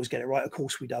don't always get it right. Of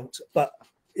course we don't, but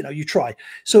you know, you try.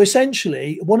 So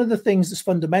essentially, one of the things that's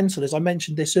fundamental is, I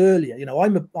mentioned this earlier, you know,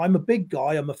 I'm a big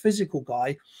guy, I'm a physical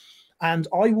guy, and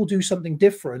I will do something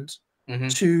different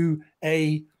to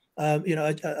a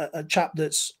chap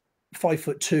that's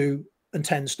 5'2" and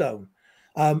 10 stone.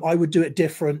 I would do it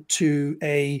different to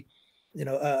a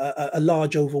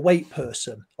large overweight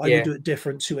person. I would do it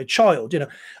different to a child, you know.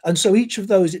 And so each of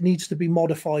those, it needs to be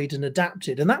modified and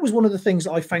adapted. And that was one of the things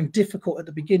that I found difficult at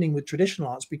the beginning with traditional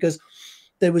arts, because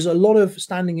there was a lot of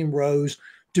standing in rows,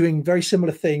 doing very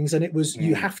similar things, and it was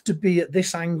you have to be at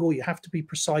this angle, you have to be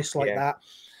precise like that.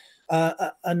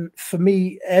 And for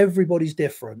me, everybody's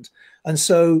different, and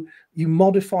so you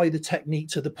modify the technique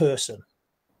to the person.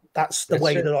 That's the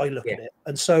way that I look at it.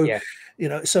 And so,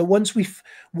 so once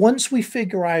we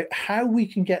figure out how we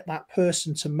can get that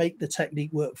person to make the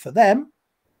technique work for them,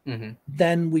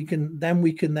 then we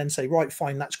can say, right,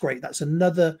 fine, that's great. That's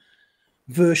another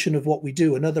version of what we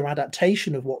do, another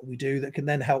adaptation of what we do that can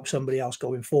then help somebody else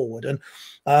going forward.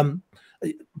 And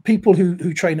people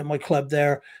who train at my club,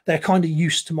 they're kind of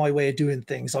used to my way of doing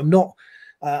things. I'm not.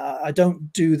 I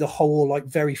don't do the whole like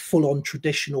very full-on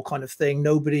traditional kind of thing.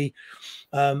 Nobody.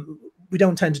 We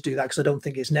don't tend to do that because I don't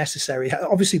think it's necessary.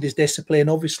 Obviously, there's discipline.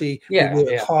 Obviously, we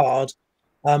work hard.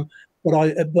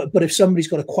 But if somebody's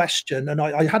got a question, and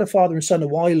I had a father and son a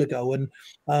while ago, and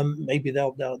maybe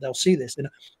they'll see this,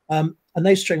 and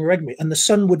they train regularly, and the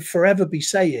son would forever be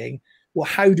saying, "Well,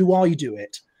 how do I do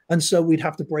it?" And so we'd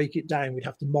have to break it down, we'd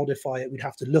have to modify it, we'd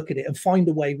have to look at it and find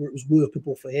a way where it was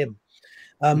workable for him.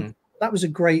 That was a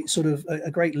great sort of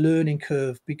a great learning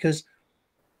curve, because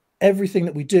everything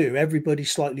that we do,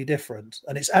 everybody's slightly different,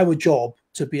 and it's our job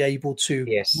to be able to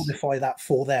modify that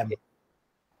for them.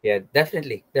 Yeah,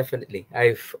 definitely.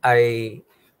 I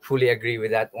fully agree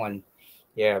with that one.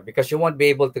 Yeah, because you won't be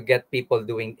able to get people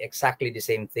doing exactly the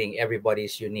same thing. Everybody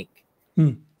is unique.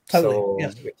 Totally.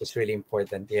 So, which is really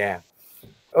important. Yeah.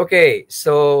 Okay,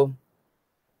 so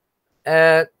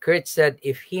Kurt said,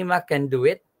 if HEMA can do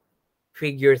it,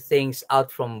 figure things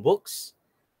out from books,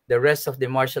 the rest of the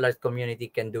martial arts community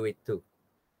can do it too.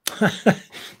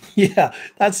 Yeah,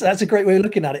 that's a great way of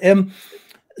looking at it.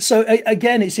 So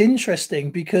again, it's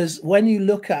interesting because when you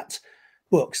look at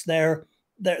books, they're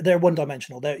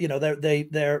one-dimensional.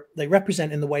 They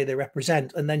represent in the way they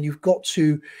represent, and then you've got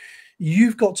to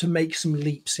make some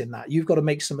leaps in that. You've got to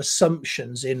make some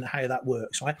assumptions in how that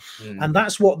works, right? And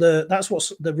that's what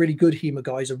the really good HEMA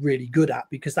guys are really good at,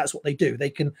 because that's what they do. They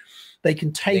can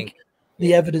take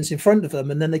the evidence in front of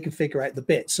them, and then they can figure out the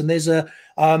bits. And there's a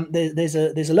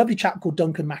lovely chap called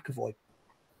Duncan McAvoy,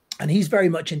 and he's very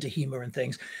much into HEMA and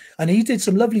things. And he did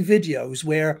some lovely videos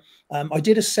where I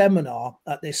did a seminar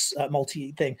at this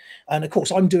multi thing, and of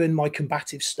course I'm doing my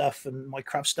combative stuff and my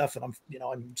craft stuff, and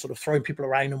I'm sort of throwing people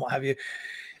around and what have you.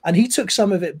 And he took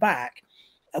some of it back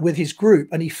with his group,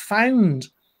 and he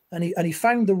found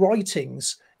the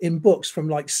writings in books from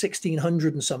like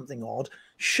 1600 and something odd,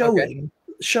 showing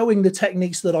the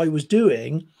techniques that I was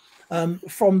doing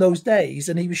from those days,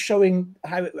 and he was showing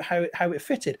how it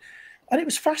fitted. And it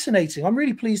was fascinating. I'm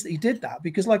really pleased that he did that,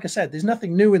 because, like I said, there's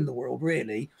nothing new in the world,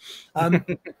 really.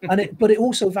 But it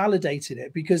also validated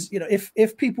it, because,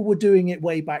 if people were doing it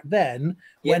way back then,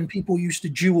 when people used to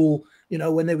duel,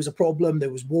 when there was a problem, there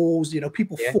was wars,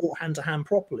 people fought hand to hand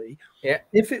properly.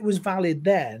 If it was valid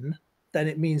then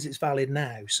it means it's valid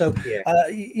now. So,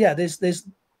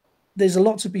 there's a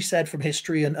lot to be said from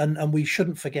history, and we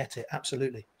shouldn't forget it.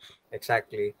 Absolutely.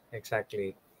 Exactly.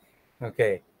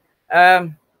 Okay.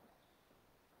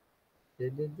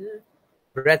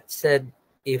 Brett said,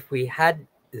 if we had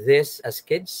this as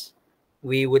kids,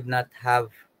 we would not have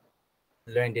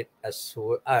learned as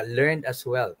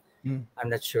well. I'm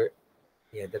not sure.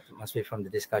 Yeah, that must be from the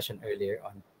discussion earlier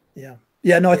on.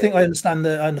 No, I think I understand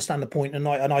the point, and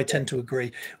I tend to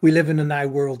agree. We live in a now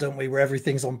world, don't we, where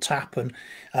everything's on tap, and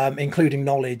including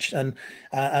knowledge, and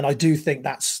I do think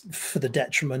that's for the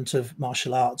detriment of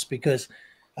martial arts, because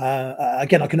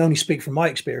again, I can only speak from my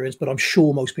experience, but I'm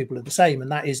sure most people are the same,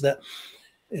 and that is that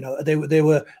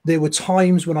there were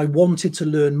times when I wanted to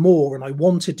learn more, and I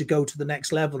wanted to go to the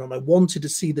next level, and I wanted to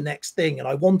see the next thing, and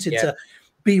I wanted to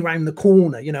be around the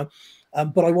corner,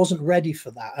 but I wasn't ready for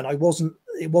that, and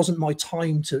it wasn't my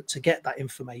time to get that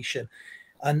information.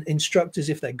 And instructors,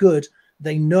 if they're good,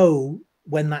 they know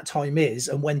when that time is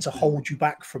and when to hold you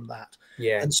back from that.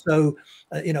 And so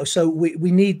so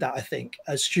we need that. I think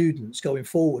as students going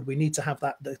forward, we need to have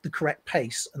that the correct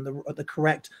pace and the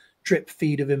correct drip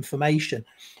feed of information.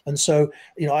 And so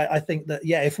I think that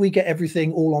if we get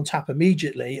everything all on tap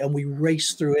immediately and we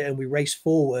race through it and we race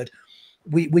forward,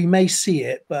 we may see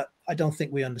it, but I don't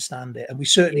think we understand it, and we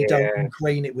certainly don't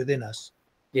ingrain it within us.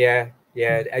 I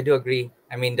do agree.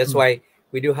 I mean, that's why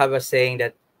we do have a saying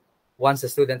that once the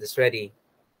student is ready,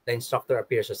 the instructor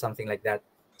appears, or something like that.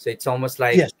 So it's almost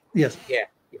like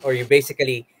or you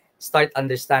basically start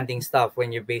understanding stuff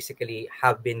when you basically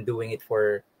have been doing it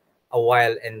for a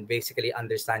while, and basically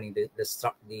understanding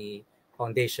the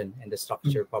foundation and the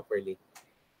structure properly.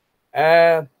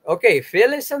 Okay,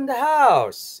 Phil is in the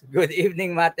house. Good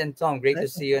evening, Matt and Tom. Great to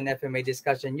see you in FMA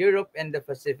Discussion Europe and the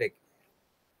Pacific.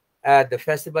 the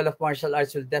Festival of Martial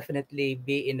Arts will definitely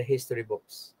be in the history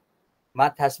books.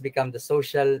 Matt has become the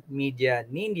social media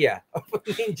ninja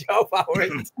of our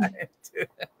time.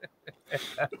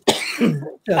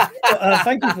 Yes.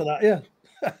 Thank you for that. Yeah.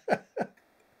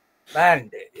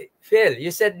 Man, Phil,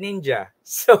 you said ninja.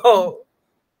 So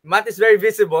Matt is very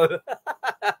visible.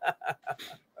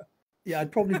 Yeah,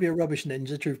 I'd probably be a rubbish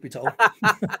ninja, truth be told.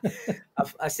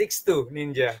 a 6'2"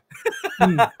 ninja.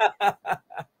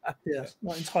 Yes,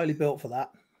 not entirely built for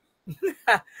that.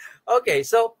 Okay,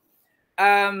 so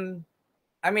um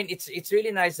I mean, it's really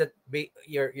nice that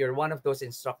you're one of those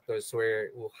instructors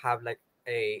who have like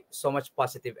a so much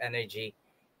positive energy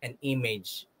and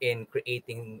image in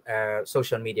creating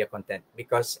social media content,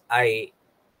 because we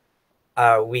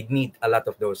need a lot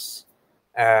of those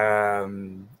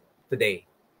today.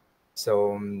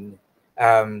 So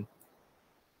um,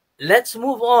 let's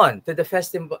move on to the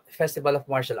Festival of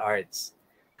Martial Arts.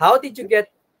 How did you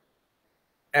get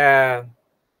uh,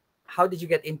 how did you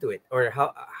get into it, or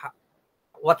how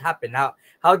what happened?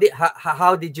 How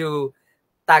did you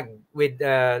tag with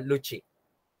Lucci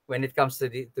when it comes to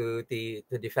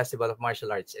the Festival of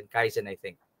Martial Arts and Kaizen, I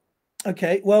think?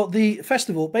 Okay, well, the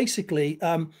festival basically,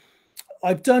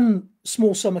 I've done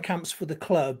small summer camps for the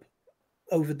club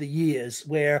over the years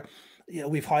where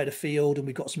we've hired a field and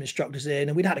we've got some instructors in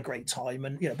and we'd had a great time,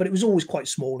 and but it was always quite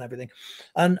small and everything,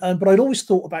 and but I'd always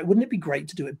thought about, wouldn't it be great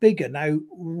to do it bigger? Now,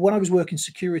 when I was working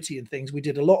security and things, we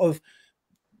did a lot of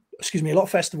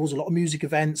festivals, a lot of music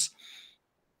events,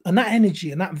 and that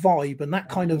energy and that vibe and that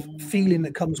kind of feeling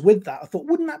that comes with that, I thought,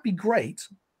 wouldn't that be great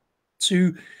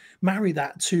to marry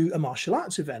that to a martial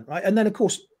arts event, right? And then, of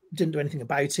course, didn't do anything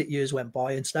about it. Years went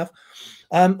by and stuff,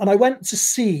 and I went to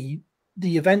see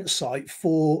the event site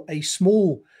for a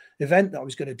small event that I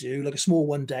was going to do, like a small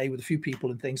one day with a few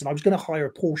people and things, and I was going to hire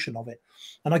a portion of it.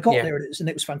 And I got there, and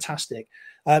it was fantastic.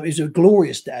 It was a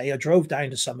glorious day. I drove down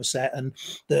to Somerset, and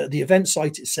the event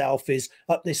site itself is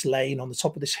up this lane on the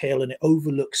top of this hill, and it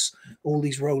overlooks all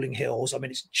these rolling hills. I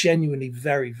mean, it's genuinely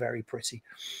very, very pretty.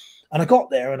 And I got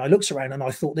there and I looked around and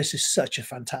I thought, this is such a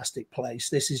fantastic place.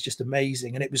 This is just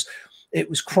amazing. And it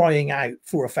was crying out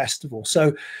for a festival.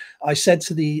 So I said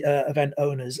to the event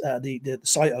owners, the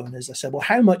site owners, I said, well,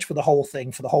 how much for the whole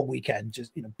thing for the whole weekend?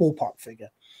 Just, ballpark figure.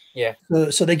 Yeah.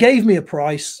 So they gave me a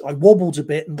price. I wobbled a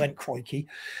bit and went crikey,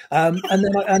 and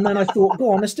then I thought,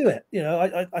 go on, let's do it.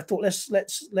 I thought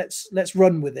let's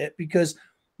run with it, because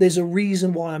there's a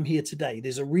reason why I'm here today.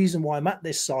 There's a reason why I'm at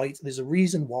this site. There's a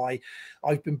reason why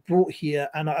I've been brought here.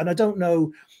 And I don't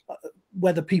know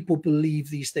whether people believe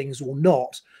these things or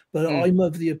not, but I'm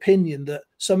of the opinion that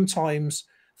sometimes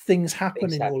things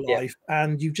happen in your life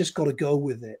and you've just got to go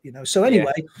with it, So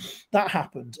anyway, that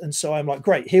happened. And so I'm like,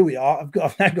 great, here we are.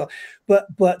 I've now got,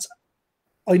 but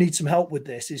I need some help with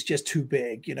this. It's just too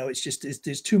big.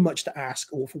 There's too much to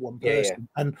ask all for one person.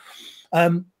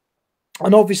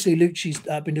 And obviously, Lucci's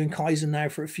been doing Kaizen now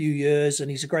for a few years,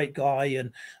 and he's a great guy.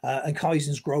 And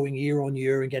Kaizen's growing year on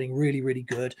year and getting really, really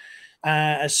good.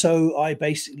 So I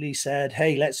basically said,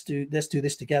 "Hey, let's do this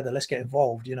together. Let's get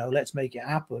involved. Let's make it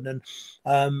happen."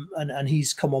 And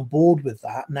he's come on board with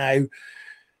that now.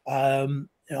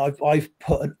 I've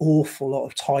put an awful lot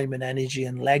of time and energy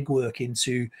and legwork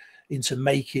into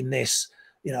making this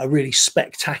a really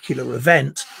spectacular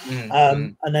event.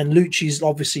 And then Lucci's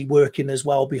obviously working as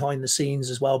well behind the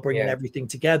scenes as well, bringing everything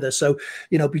together. So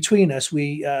between us,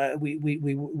 we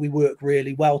work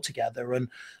really well together, and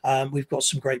we've got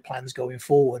some great plans going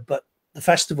forward. But the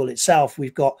festival itself,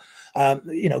 we've got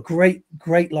great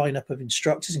lineup of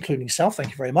instructors, including yourself.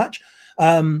 Thank you very much.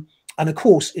 And of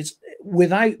course, it's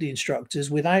without the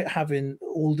instructors, without having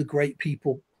all the great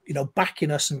people backing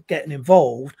us and getting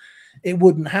involved, it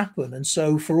wouldn't happen. And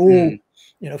so for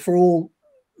all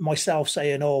myself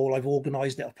saying, oh, well, I've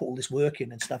organized it, I've put all this work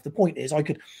in and stuff, the point is I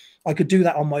could do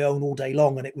that on my own all day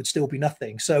long and it would still be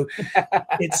nothing. So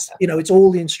it's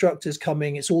all the instructors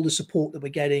coming, it's all the support that we're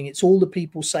getting, it's all the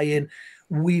people saying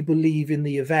we believe in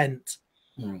the event.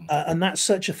 And that's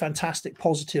such a fantastic,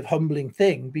 positive, humbling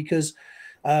thing, because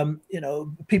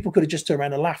people could have just turned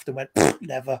around and laughed and went,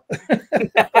 never.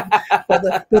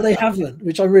 but they haven't,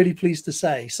 which I'm really pleased to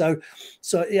say. So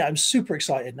yeah, I'm super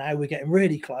excited now. We're getting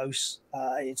really close.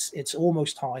 It's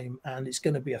almost time, and it's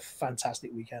going to be a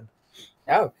fantastic weekend.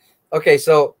 Oh, okay.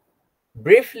 So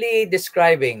briefly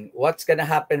describing what's going to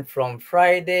happen from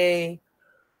Friday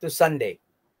to Sunday.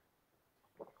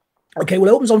 Okay, well,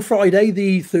 it opens on Friday,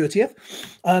 the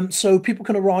 30th. So people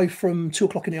can arrive from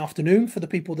 2:00 in the afternoon for the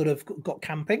people that have got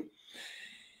camping.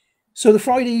 So the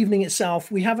Friday evening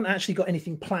itself, we haven't actually got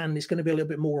anything planned. It's going to be a little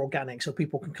bit more organic, so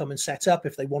people can come and set up.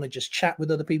 If they want to just chat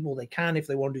with other people, they can. If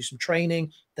they want to do some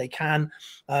training, they can.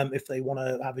 If they want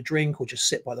to have a drink or just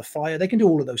sit by the fire, they can do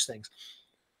all of those things.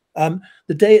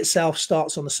 The day itself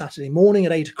starts on the Saturday morning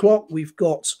at 8 o'clock. We've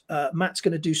got Matt's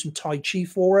going to do some Tai Chi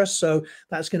for us. So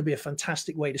that's going to be a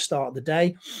fantastic way to start the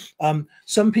day.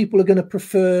 Some people are going to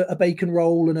prefer a bacon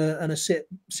roll and a sit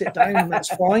down, and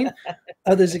that's fine.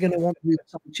 Others are going to want to do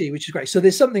Tai Chi, which is great. So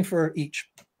there's something for each.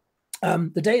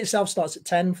 The day itself starts at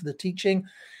 10 for the teaching.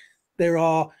 There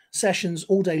are sessions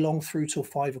all day long through till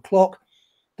 5 o'clock.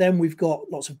 Then we've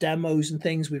got lots of demos and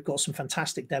things. We've got some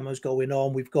fantastic demos going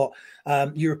on. We've got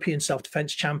European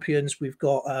self-defense champions. We've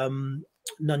got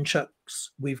nunchucks.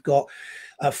 We've got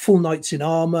full knights in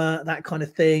armor, that kind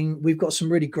of thing. We've got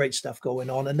some really great stuff going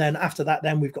on. And then after that,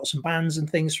 then we've got some bands and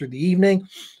things through the evening.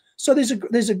 So there's a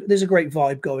great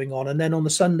vibe going on. And then on the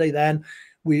Sunday, then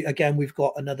we've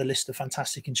got another list of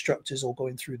fantastic instructors all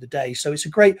going through the day. So it's a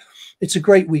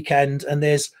great weekend, and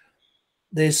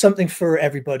there's something for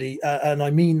everybody, and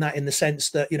I mean that in the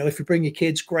sense that, you know, if you bring your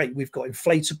kids, great. We've got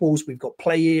inflatables, we've got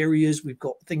play areas, we've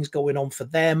got things going on for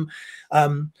them.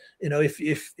 You know, if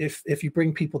you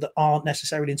bring people that aren't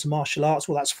necessarily into martial arts,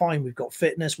 well, that's fine. We've got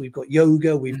fitness, we've got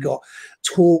yoga, we've got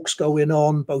talks going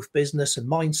on, both business and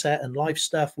mindset and life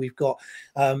stuff. We've got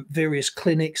various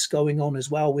clinics going on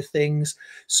as well with things.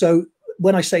 So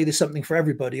when I say there's something for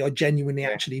everybody, I genuinely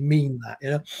actually mean that.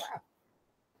 You know.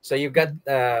 So you've got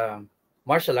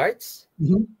martial arts,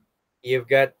 you've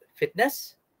got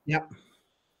fitness, you've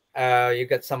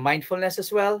got some mindfulness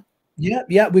as well.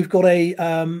 We've got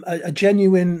a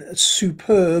genuine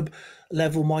superb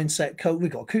level mindset coach.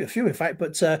 We've got a few, in fact,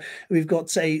 but we've got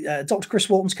Dr. Chris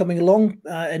Walton's coming along,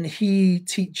 and he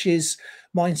teaches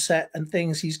mindset and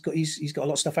things. He's got a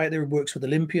lot of stuff out there. He works with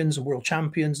Olympians and world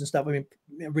champions and stuff. I mean,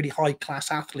 really high class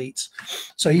athletes.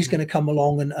 So he's going to come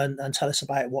along and tell us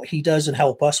about what he does and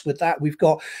help us with that. We've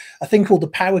got a thing called the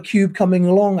Power Cube coming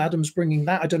along. Adam's bringing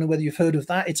that. I don't know whether you've heard of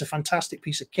that. It's a fantastic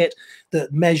piece of kit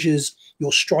that measures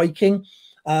your striking.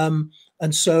 And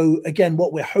so again,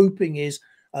 what we're hoping is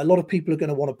a lot of people are going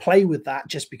to want to play with that,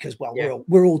 just because, well,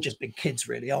 we're all just big kids,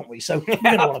 really, aren't we? So we're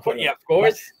going to want to play. Of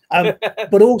course.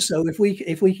 But also, if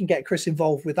we can get Chris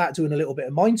involved with that, doing a little bit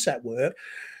of mindset work,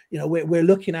 you know, we're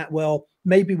looking at, well,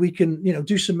 maybe we can, you know,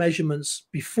 do some measurements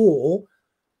before,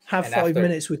 have 5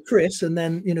 minutes with Chris, and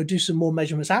then, you know, do some more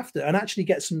measurements after, and actually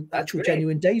get some actual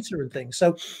genuine data and things.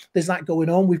 So there's that going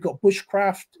on. We've got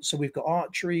bushcraft, so we've got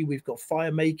archery, we've got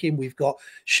fire making, we've got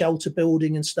shelter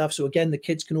building and stuff. So again, the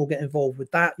kids can all get involved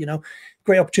with that. You know,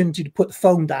 great opportunity to put the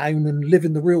phone down and live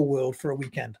in the real world for a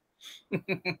weekend.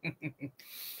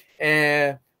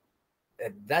 That's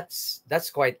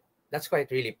quite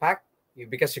really packed,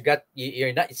 because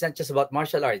you're not, it's not just about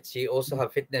martial arts. You also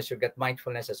have fitness, you've got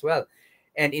mindfulness as well.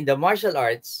 And in the martial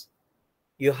arts,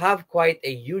 you have quite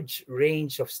a huge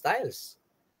range of styles.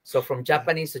 So from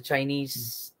Japanese to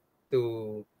Chinese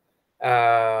to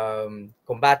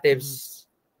combatives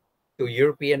to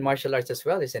European martial arts as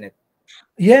well, isn't it?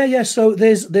 Yeah. So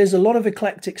there's a lot of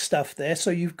eclectic stuff there. So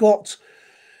you've got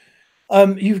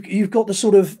the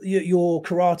sort of your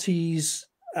karates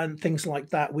and things like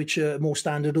that, which are more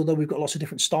standard, although we've got lots of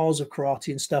different styles of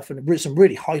karate and stuff, and some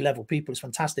really high level people. It's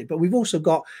fantastic. But we've also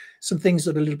got some things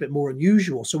that are a little bit more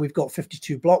unusual. So we've got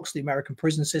 52 blocks, the American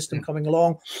prison system coming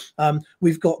along.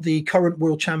 We've got the current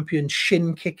world champion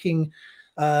shin kicking,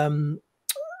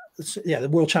 the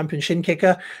world champion shin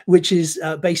kicker, which is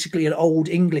basically an old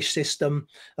English system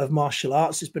of martial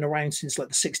arts. It's been around since like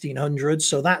the 1600s.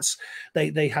 So that's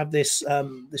they have this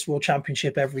world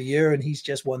championship every year, and he's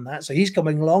just won that. So he's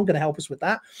coming along, going to help us with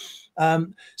that.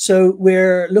 So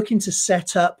we're looking to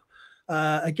set up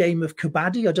a game of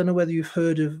kabaddi. I don't know whether you've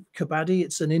heard of kabaddi.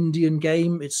 It's an Indian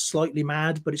game. It's slightly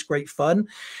mad, but it's great fun.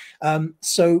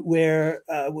 So we're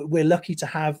lucky to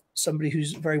have somebody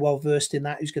who's very well versed in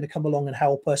that, who's going to come along and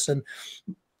help us. And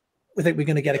we think we're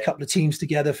going to get a couple of teams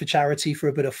together for charity for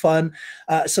a bit of fun.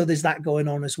 So there's that going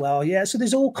on as well. Yeah. So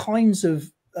there's all kinds of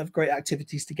great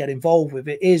activities to get involved with.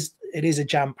 It is a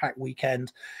jam-packed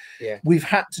weekend. Yeah. We've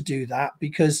had to do that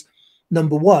because,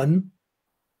 number one,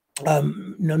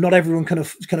 not everyone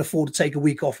can afford to take a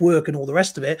week off work and all the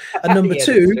rest of it. And number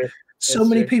two, so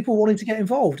many people wanting to get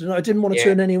involved, and I didn't want to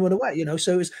turn anyone away,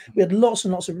 so we had lots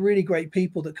and lots of really great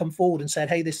people that come forward and said,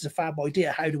 hey, this is a fab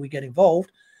idea, how do we get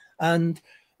involved? And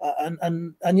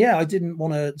yeah, I didn't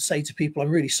want to say to people,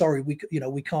 I'm really sorry, we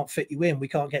can't fit you in, we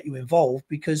can't get you involved,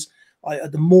 because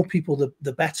the more people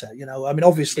the better. I mean,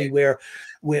 obviously we're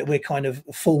kind of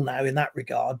full now in that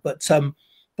regard, but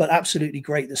absolutely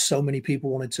great that so many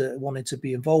people wanted to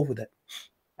be involved with it.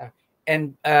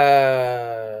 And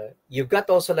you've got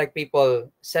also like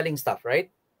people selling stuff, right?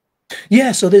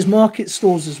 Yeah, so there's market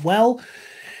stalls as well.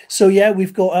 So yeah,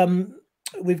 we've got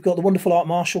the wonderful Art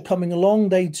Marshall coming along.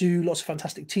 They do lots of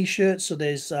fantastic t-shirts. So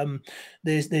there's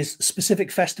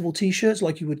specific festival t-shirts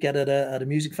like you would get at a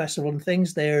music festival and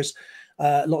things. There's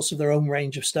lots of their own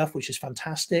range of stuff, which is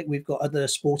fantastic. We've got other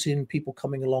sporting people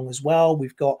coming along as well.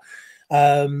 We've got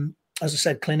as I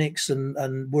said, clinics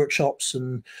and workshops,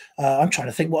 and I'm trying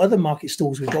to think what other market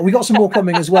stalls we've got. We've got some more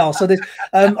coming as well. So there's,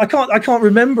 I can't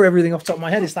remember everything off the top of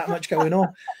my head. It's that much going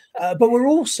on. But we're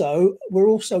also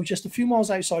just a few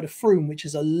miles outside of Frome, which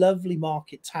is a lovely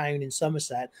market town in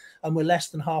Somerset, and we're less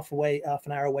than half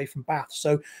an hour away from Bath.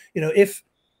 So if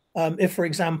for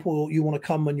example you want to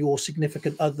come and your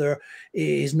significant other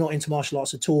is not into martial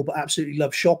arts at all but absolutely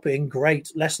loves shopping,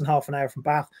 great, less than half an hour from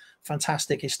Bath,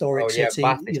 fantastic historic city,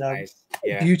 Bath is nice.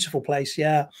 Beautiful place.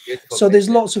 Beautiful so place, there's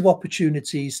lots of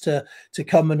opportunities to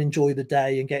come and enjoy the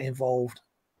day and get involved.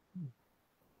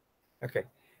 Okay.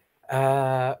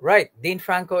 Right, Dean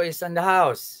Franco is in the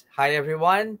house. Hi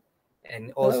everyone.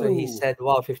 And also he said,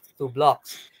 wow, 52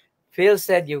 blocks. Phil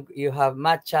said you have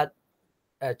Matt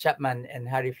Chapman and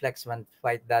Harry Flexman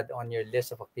Fight Dad on your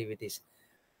list of activities.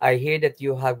 I hear that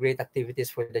you have great activities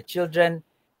for the children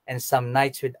and some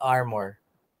nights with armor.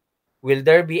 Will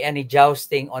there be any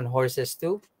jousting on horses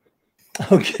too?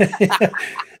 Okay.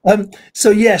 So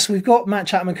yes, we've got Matt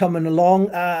Chapman coming along,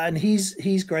 and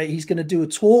he's great. He's going to do a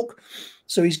talk.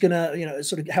 So he's going to,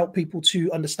 sort of help people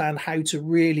to understand how to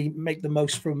really make the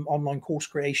most from online course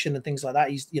creation and things like that.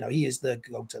 He is the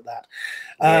goat at that.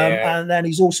 And then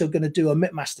he's also going to do a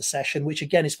Mitmaster session, which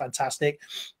again is fantastic.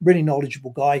 Really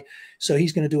knowledgeable guy. So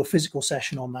he's going to do a physical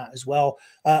session on that as well.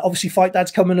 Obviously, Fight Dad's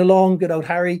coming along. Good old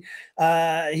Harry.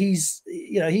 He's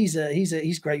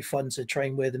great fun to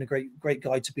train with and a great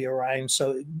guy to be around.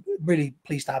 So really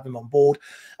pleased to have him on board.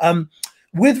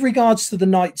 With regards to the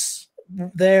nights,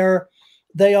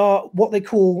 they are what they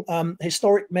call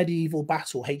historic medieval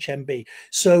battle, HMB.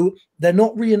 So they're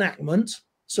not reenactment.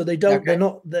 So they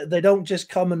don't just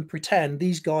come and pretend.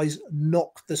 These guys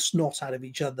knock the snot out of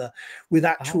each other with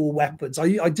actual weapons.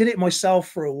 I did it myself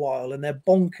for a while, and they're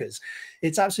bonkers.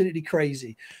 It's absolutely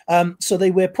crazy. So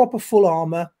they wear proper full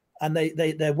armor, and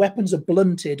their weapons are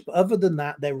blunted, but other than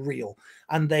that, they're real.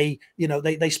 And they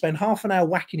spend half an hour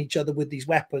whacking each other with these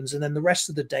weapons, and then the rest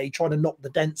of the day trying to knock the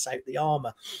dents out the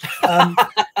armor.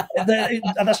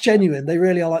 And that's genuine. They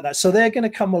really are like that. So they're going to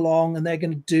come along and they're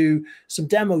going to do some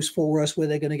demos for us where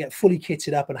they're going to get fully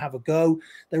kitted up and have a go.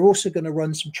 They're also going to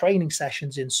run some training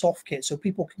sessions in soft kit so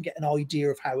people can get an idea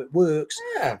of how it works.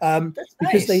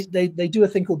 Because nice. they do a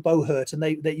thing called bow hurt, and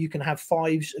that you can have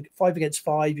 5 against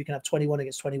 5, you can have 21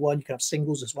 against 21, you can have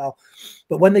singles as well.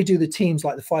 But when they do the teams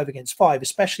like the 5 against 5,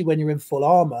 especially when you're in full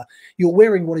armor, you're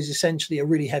wearing what is essentially a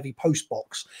really heavy post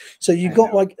box. So you've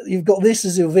got this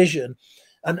as your vision.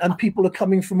 And people are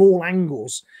coming from all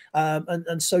angles,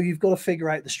 and so you've got to figure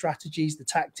out the strategies, the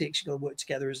tactics. You've got to work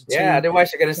together as a team. Yeah,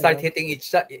 otherwise you're going to start hitting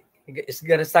it's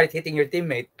going to start hitting your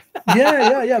teammate.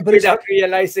 Yeah. But without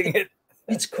realizing it.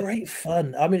 It's great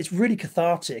fun. I mean, it's really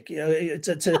cathartic.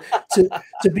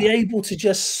 To be able to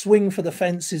just swing for the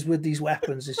fences with these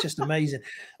weapons is just amazing.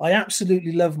 I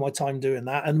absolutely love my time doing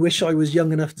that, and wish I was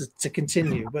young enough to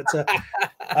continue. But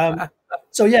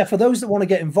so yeah, for those that want to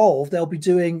get involved, they'll be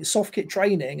doing soft kit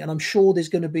training, and I'm sure there's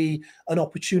going to be an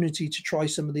opportunity to try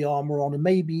some of the armor on and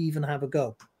maybe even have a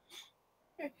go.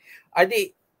 Are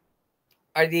the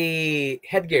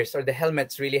headgears or the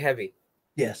helmets really heavy?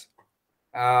 Yes.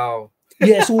 Oh.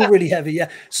 Yeah, it's all really heavy. Yeah.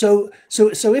 So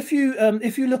if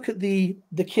you look at the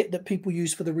kit that people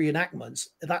use for the reenactments,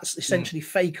 that's essentially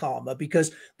fake armor, because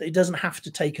it doesn't have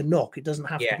to take a knock. It doesn't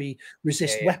have to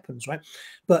resist weapons, right?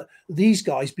 But these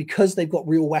guys, because they've got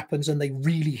real weapons and they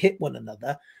really hit one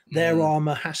another, their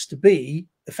armor has to be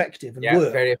effective and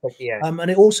work. Very effective.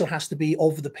 And it also has to be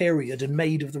of the period and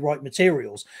made of the right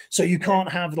materials. So you can't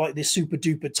have like this super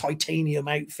duper titanium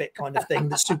outfit kind of thing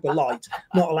that's super light.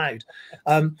 Not allowed.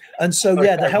 And so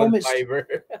the helmets,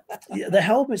 the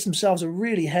helmets themselves are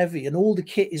really heavy, and all the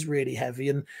kit is really heavy.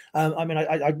 And I mean,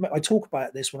 I talk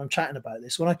about this when I'm chatting about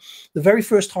this. The very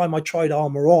first time I tried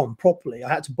armor on properly, I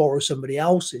had to borrow somebody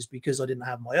else's because I didn't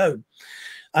have my own.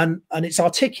 And it's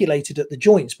articulated at the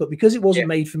joints, but because it wasn't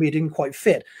made for me, it didn't quite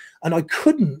fit. And I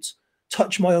couldn't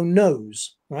touch my own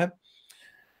nose, right?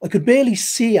 I could barely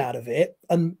see out of it,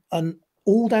 and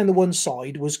all down the one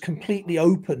side was completely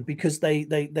open because they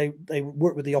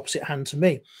work with the opposite hand to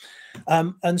me.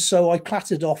 And so I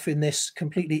clattered off in this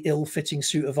completely ill-fitting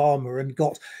suit of armor and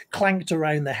got clanked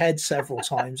around the head several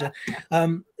times.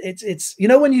 It's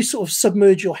when you sort of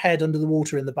submerge your head under the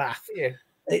water in the bath.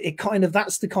 it kind of,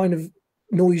 that's the kind of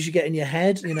noise you get in your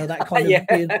head, you know, that kind of Yeah.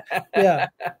 being, yeah.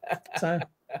 So,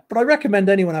 but I recommend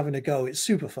anyone having a go. It's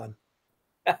super fun.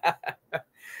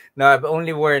 No, I've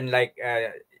only worn like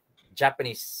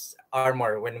Japanese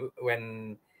armor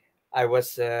when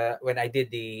I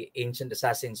did the Ancient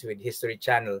Assassins with History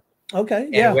Channel, Okay,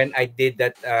 and yeah. when I did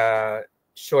that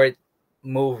short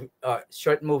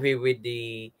short movie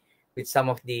with some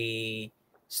of the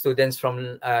students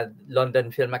from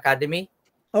London Film Academy.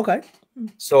 Okay.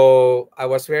 So I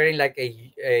was wearing like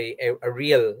a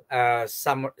real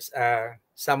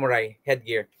samurai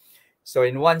headgear. So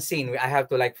in one scene, I have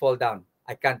to like fall down.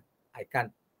 I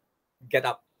can't get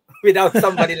up without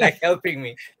somebody like helping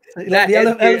me. Like That the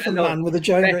headgear elephant alone, man with a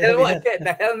giant, great heavy head.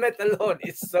 the helmet alone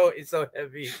is so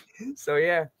heavy. So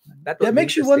yeah, that Yeah, would it be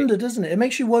makes you interesting. wonder, doesn't it? It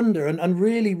makes you wonder and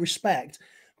really respect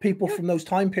people Yeah. from those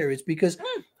time periods, because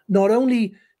not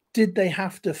only did they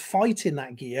have to fight in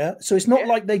that gear, so it's not Yeah.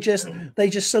 like they just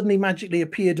suddenly magically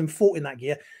appeared and fought in that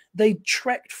gear. They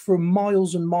trekked for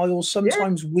miles and miles, Yeah.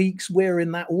 sometimes weeks,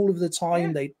 wearing that all of the time.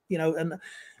 Yeah. They, you know,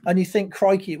 and you think,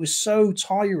 crikey, it was so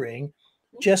tiring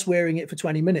just wearing it for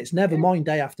 20 minutes, never Yeah. mind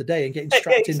day after day and getting Yeah,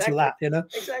 strapped into exactly. that, you know.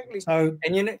 Exactly. So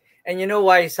And you know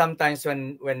why sometimes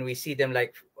when we see them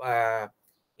like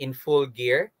in full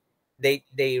gear,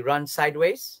 they run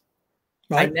sideways.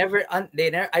 right.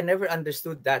 I never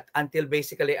understood that until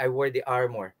basically I wore the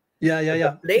armor. So the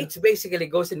Yeah. plates basically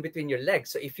goes in between your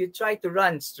legs. So if you try to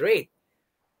run straight,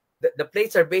 the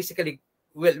plates are basically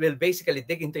will basically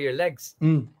dig into your legs.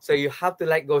 Mm. So you have to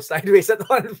like go sideways at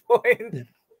one point.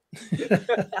 Yeah.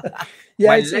 My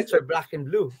Yeah, legs were black and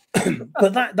blue.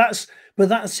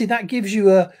 but see, that gives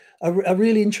you a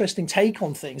really interesting take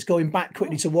on things, going back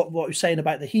quickly to what you're saying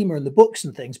about the HEMA and the books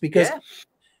and things, Yeah.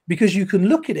 because you can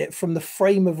look at it from the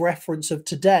frame of reference of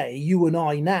today, you and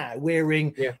I now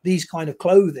wearing Yeah. these kind of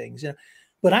clothing, you know,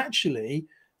 but actually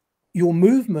your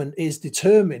movement is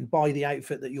determined by the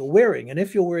outfit that you're wearing. And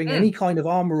if you're wearing any kind of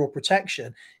armor or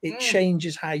protection, it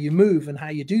changes how you move and how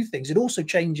you do things. It also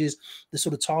changes the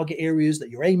sort of target areas that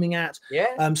you're aiming at.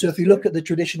 Yeah. So if you look at the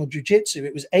traditional jiu-jitsu,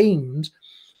 it was aimed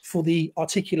for the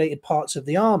articulated parts of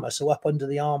the armor, so up under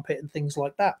the armpit and things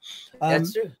like that.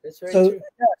 That's true. That's very So true.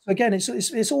 yeah, again,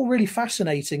 it's all really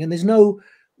fascinating, and there's no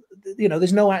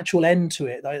actual end to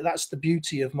it. That's the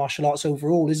beauty of martial arts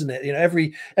overall, isn't it? You know,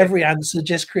 every answer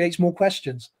just creates more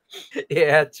questions.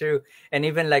 Yeah, true. And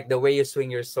even like the way you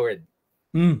swing your sword,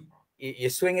 Mm. you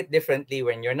swing it differently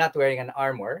when you're not wearing an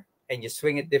armor, and you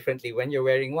swing it differently when you're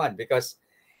wearing one, because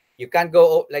you can't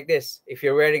go like this if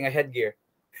you're wearing a headgear.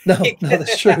 No,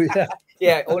 that's true. Yeah,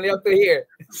 Yeah, only up to here.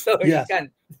 So you yes,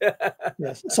 can't.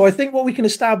 yes. So I think what we can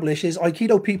establish is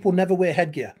Aikido people never wear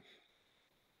headgear.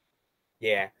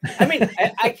 Yeah. I mean,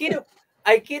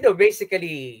 Aikido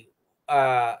basically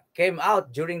came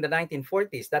out during the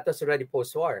 1940s. That was already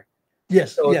post-war.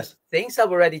 Yes, So yes. things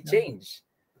have already changed.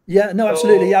 Yeah, no,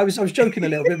 absolutely. Yeah, I was joking a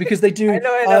little bit because they do. I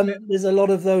know. There's a lot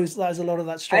of those. There's a lot of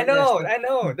that strike there. So, I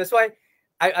know. That's why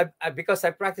I because I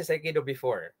practiced Aikido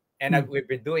before, and we've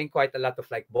been doing quite a lot of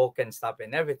like Boken stuff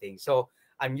and everything. So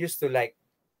I'm used to like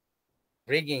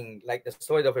bringing like the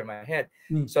sword over my head.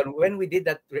 So when we did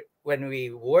that, when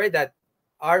we wore that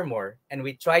armor and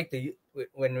when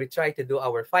we try to do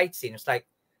our fight scene, it's like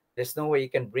there's no way you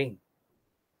can bring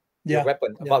your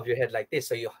weapon above your head like this.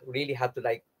 So you really have to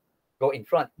like go in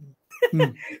front.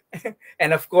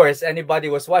 And of course, anybody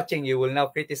was watching you will now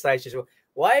criticize you. So,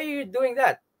 why are you doing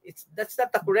that? That's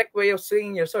not the correct way of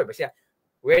swinging your sword. But yeah,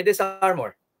 wear this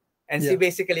armor and see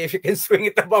basically if you can swing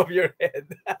it above your head.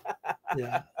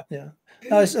 yeah.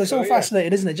 No, it's all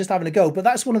fascinating, isn't it? Just having a go. But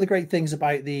that's one of the great things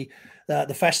about the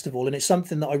festival, and it's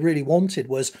something that I really wanted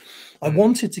was I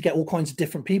wanted to get all kinds of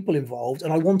different people involved,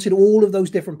 and I wanted all of those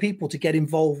different people to get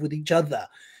involved with each other.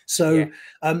 So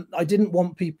I didn't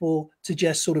want people to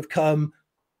just sort of come,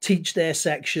 teach their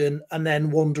section, and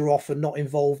then wander off and not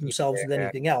involve themselves with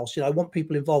anything else. You know, I want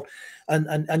people involved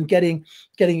and getting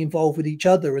involved with each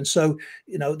other. And so,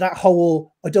 you know, that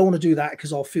whole, I don't want to do that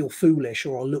because I'll feel foolish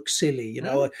or I'll look silly. You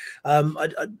know,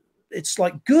 it's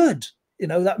like good. You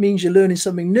know, that means you're learning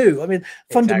something new. I mean,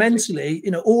 fundamentally,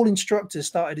 you know, all instructors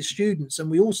started as students, and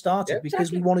we all started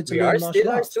because we wanted to learn martial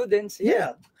arts. Our students.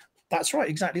 Yeah, that's right.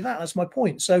 Exactly that. That's my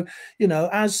point. So, you know,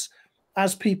 as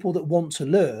people that want to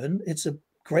learn, it's a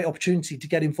great opportunity to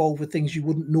get involved with things you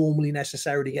wouldn't normally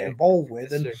necessarily get involved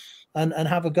with, and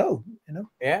have a go. You know.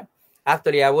 Yeah,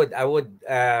 actually, I would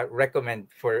recommend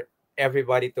for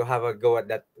everybody to have a go at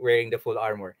that wearing the full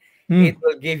armor. It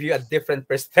will give you a different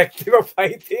perspective of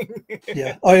fighting.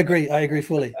 Yeah, I agree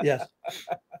fully. Yes.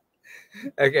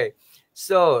 Okay,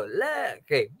 so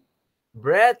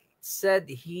Brett said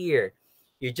here,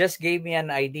 You just gave me an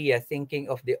idea thinking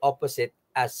of the opposite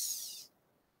as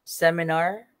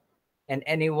seminar, and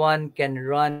anyone can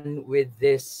run with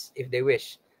this if they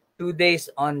wish. 2 days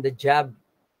on the jab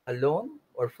alone,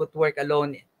 or footwork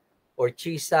alone, or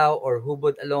chisao, or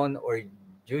hubot alone, or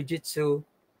jujitsu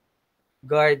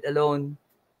guard alone.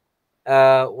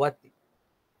 What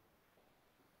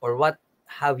or what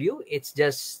have you? It's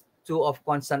just two of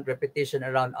constant repetition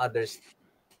around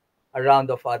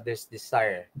of others'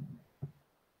 desire.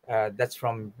 That's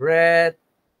from Brett.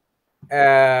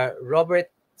 Robert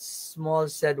Small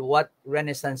said, "What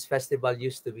Renaissance Festival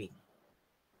used to be."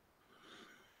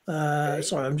 Okay.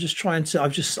 Sorry, I'm just trying to.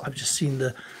 I've just seen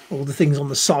all the things on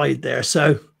the side there.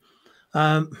 So,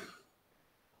 um,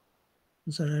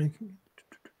 so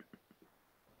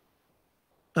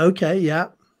okay, yeah.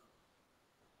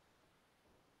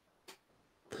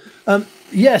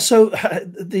 Yeah, so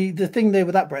the thing there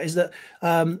with that, Brett, is that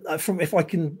from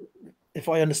if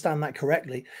I understand that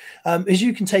correctly, is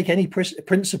you can take any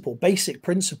basic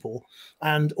principle,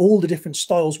 and all the different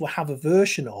styles will have a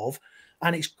version of,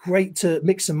 and it's great to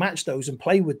mix and match those and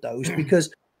play with those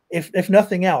because if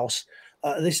nothing else,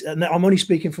 and I'm only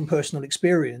speaking from personal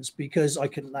experience because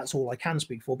that's all I can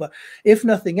speak for. But if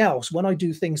nothing else, when I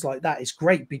do things like that, it's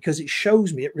great because it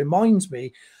reminds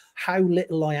me how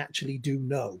little I actually do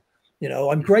know.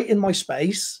 I'm great in my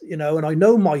space, and I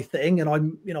know my thing, and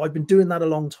I've been doing that a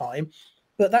long time,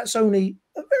 but that's only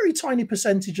a very tiny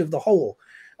percentage of the whole.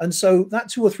 And so that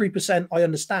 2 or 3% I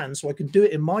understand, so I can do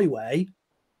it in my way,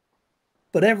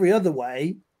 but every other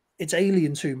way, it's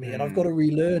alien to me, and I've got to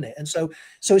relearn it. And so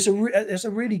it's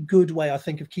a really good way, I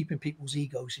think, of keeping people's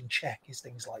egos in check is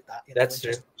things like that. That's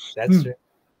true.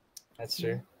 That's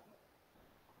true.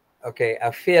 Okay,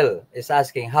 Phil is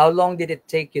asking, how long did it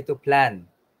take you to plan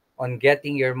on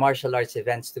getting your martial arts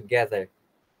events together?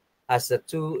 As the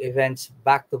 2 events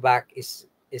back to back is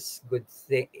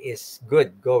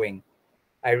good going.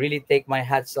 I really take my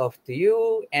hats off to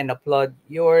you and applaud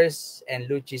yours and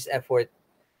Luchi's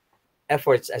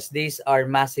efforts, as these are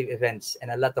massive events and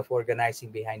a lot of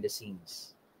organizing behind the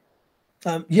scenes.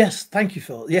 Yes, thank you,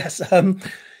 Phil. Yes,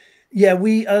 yeah,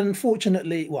 we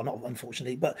unfortunately, well, not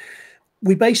unfortunately, but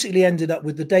we basically ended up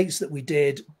with the dates that we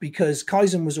did because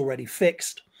Kaizen was already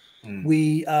fixed.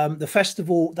 We the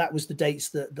festival, that was the dates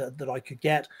that I could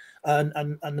get,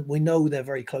 and we know they're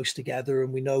very close together,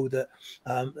 and we know that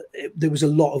there was a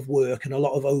lot of work and a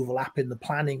lot of overlap in the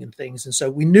planning and things, and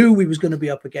so we knew we was going to be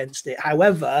up against it.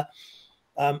 However,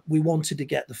 we wanted to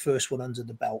get the first one under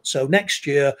the belt. So next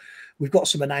year we've got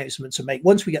some announcements to make.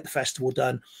 Once we get the festival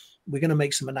done, we're going to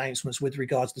make some announcements with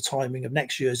regards to the timing of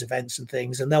next year's events and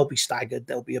things, and they'll be staggered.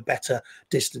 There'll be a better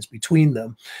distance between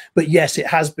them. But yes, it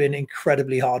has been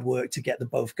incredibly hard work to get them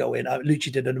both going.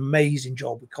 Lucci did an amazing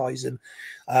job with Kaizen.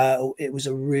 It was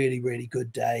a really, really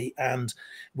good day. And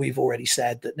we've already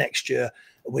said that next year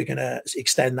we're going to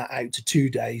extend that out to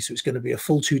 2 days. So it's going to be a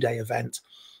full 2-day event.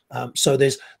 So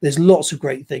there's lots of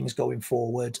great things going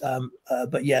forward.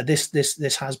 But yeah, this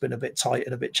has been a bit tight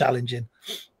and a bit challenging.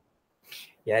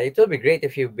 Yeah, it will be great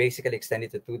if you basically extend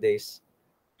it to 2 days.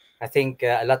 I think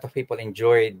a lot of people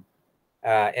enjoyed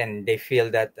and they feel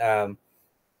that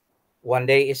 1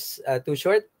 day is too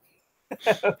short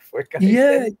for Kaizen.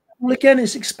 Yeah, well, again,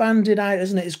 it's expanded out,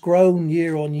 isn't it? It's grown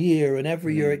year on year, and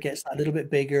every year it gets a little bit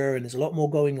bigger, and there's a lot more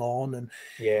going on, and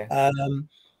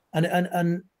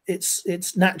and it's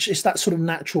that sort of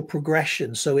natural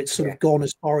progression. So it's sort of gone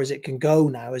as far as it can go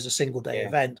now as a single day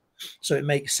event. So it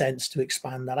makes sense to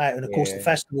expand that out. And of course, the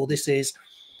festival, this is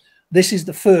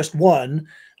the first one,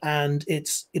 and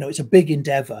it's a big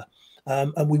endeavor.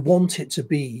 And we want it to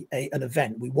be an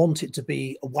event. We want it to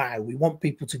be a wow. We want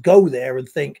people to go there and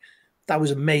think that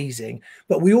was amazing.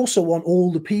 But we also want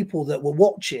all the people that were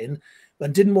watching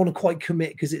and didn't want to quite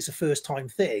commit because it's a first time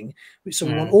thing. So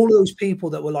we want all of those people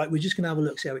that were like, we're just going to have a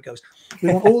look, see how it goes.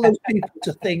 We want all those people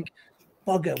to think,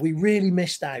 bugger, we really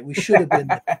missed out. We should have been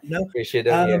there, We should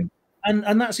have,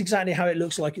 and that's exactly how it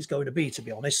looks like it's going to be, to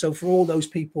be honest. So for all those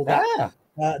people that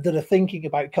that are thinking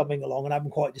about coming along and haven't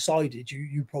quite decided,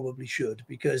 you probably should,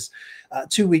 because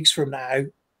 2 weeks from now,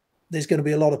 there's going to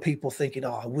be a lot of people thinking,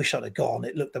 oh, I wish I'd have gone.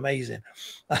 It looked amazing.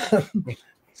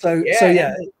 So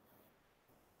yeah.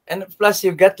 And plus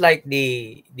you got like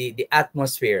the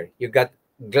atmosphere. You got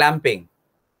glamping.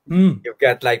 You've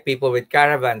got like people with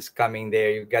caravans coming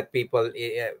there. You've got people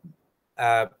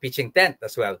pitching tent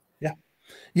as well. Yeah.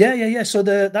 Yeah. So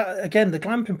that again, the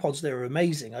glamping pods there are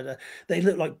amazing. They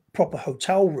look like proper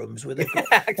hotel rooms where they've got,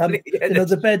 Actually, yeah, you know,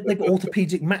 the bed. true. They've got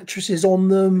orthopedic mattresses on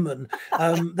them,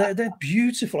 and they're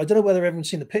beautiful. I don't know whether everyone's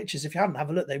seen the pictures. If you haven't, have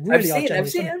a look. They really are genuinely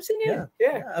stunning. I've seen it. Yeah,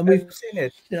 Yeah, yeah, and I've seen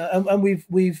it. you know, and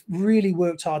we've really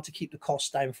worked hard to keep the costs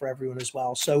down for everyone as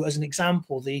well. So as an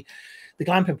example, the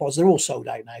glamping pods, they're all sold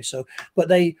out now. So, but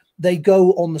they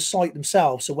go on the site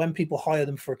themselves. So when people hire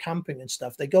them for camping and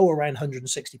stuff, they go around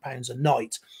 £160 a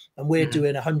night, and we're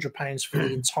doing £100 for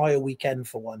the entire weekend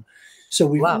for one. So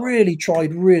we've really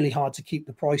tried really hard to keep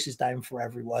the prices down for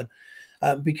everyone,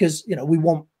 because you know we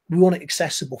want it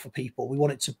accessible for people. We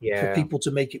want it to for people to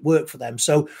make it work for them.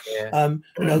 So you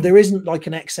know, there isn't like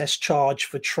an excess charge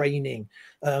for training.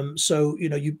 So you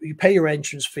know, you pay your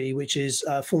entrance fee, which is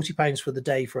 £40 for the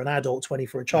day for an adult, 20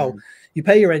 for a child. You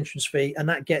pay your entrance fee, and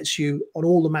that gets you on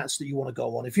all the mats that you want to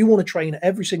go on. If you want to train at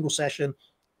every single session,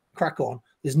 crack on.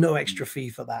 There's no extra fee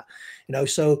for that, you know.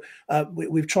 So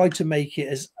we've tried to make it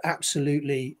as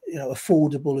absolutely, you know,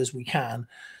 affordable as we can.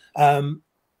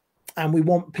 And we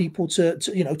want people to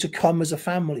you know, to come as a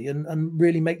family and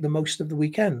really make the most of the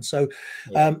weekend. So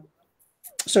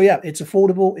so yeah, it's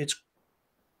affordable, it's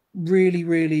really,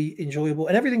 really enjoyable,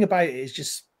 and everything about it is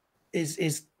just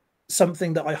is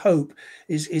something that I hope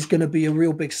is going to be a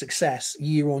real big success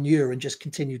year on year and just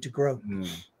continue to grow.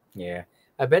 Yeah,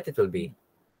 I bet it will be.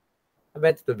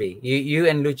 You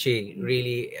and Lucci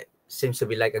really seems to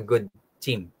be like a good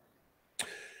team.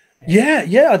 Yeah,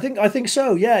 I think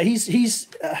so. Yeah, he's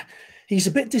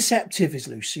a bit deceptive, is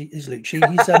Lucci.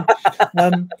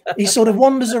 He sort of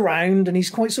wanders around, and he's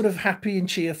quite sort of happy and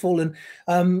cheerful, and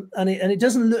it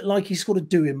doesn't look like he's sort of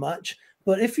doing much.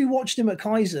 But if you watched him at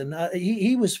Kaizen,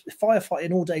 he was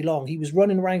firefighting all day long. He was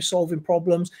running around solving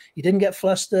problems. He didn't get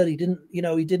flustered. He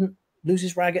didn't lose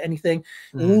his rag at anything.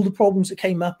 All the problems that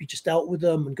came up, he just dealt with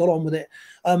them and got on with it.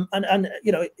 And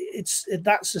you know,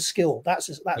 that's a skill.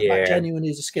 That genuinely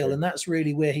is a skill, and that's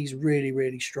really where he's really,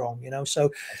 really strong. You know, so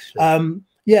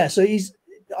yeah, so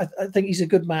I think he's a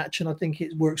good match, and I think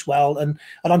it works well. And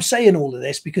I'm saying all of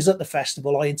this because at the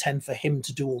festival I intend for him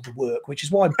to do all the work, which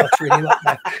is why I'm buttering him up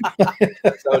now.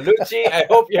 So Lucci, I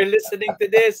hope you're listening to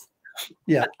this.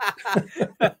 Yeah.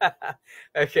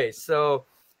 Okay, so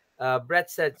Brett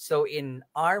said, so in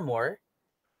armor,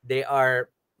 they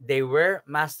were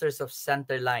masters of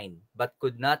center line, but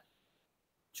could not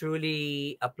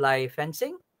truly apply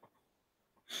fencing.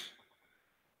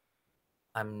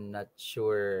 I'm not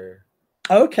sure.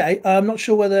 Okay, I'm not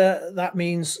sure whether that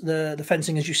means the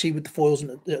fencing as you see with the foils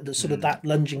and the sort of that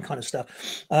lunging kind of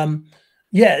stuff.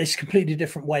 Yeah, it's a completely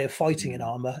different way of fighting in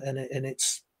armor, and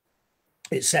it's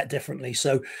set differently.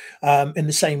 So in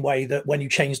the same way that when you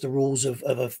change the rules of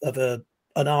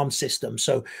an arm system,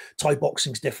 so Thai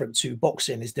boxing is different to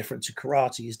boxing, is different to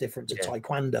karate, is different to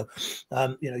taekwondo.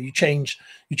 You know, you change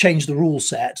the rule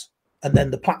set, and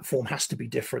then the platform has to be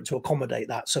different to accommodate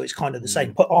that. So it's kind of the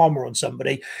same. Put armor on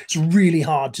somebody, it's really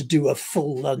hard to do a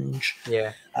full lunge.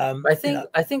 Yeah. I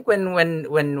think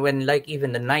when like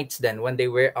even the knights, then when they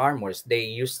wear armors, they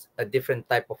use a different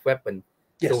type of weapon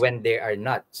to when they are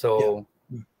not. So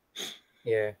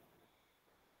yeah.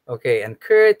 Okay. And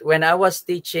Kurt, when I was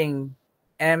teaching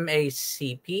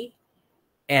MACP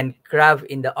and Krav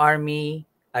in the army,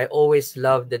 I always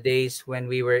loved the days when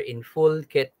we were in full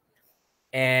kit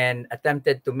and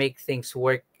attempted to make things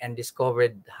work, and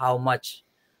discovered how much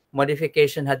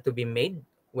modification had to be made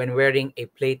when wearing a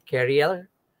plate carrier,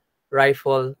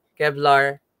 rifle,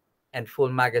 Kevlar, and full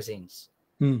magazines.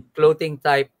 Clothing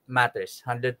type matters.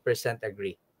 100%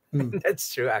 agree.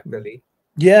 That's true, actually.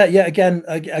 Yeah.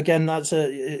 Again, that's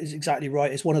is exactly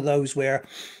right. It's one of those where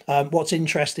what's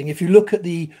interesting, if you look at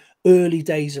the early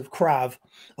days of Krav,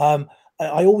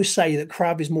 I always say that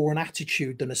Krav is more an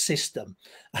attitude than a system.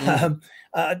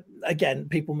 Again,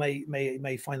 people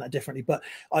may find that differently, but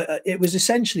it was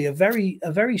essentially a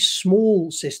very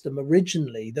small system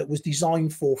originally that was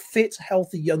designed for fit,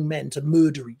 healthy young men to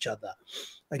murder each other.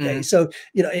 Okay, so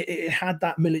you know it had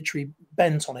that military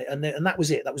bent on it, and that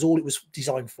was it. That was all it was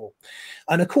designed for.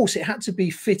 And of course, it had to be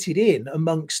fitted in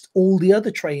amongst all the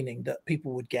other training that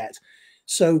people would get.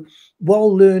 So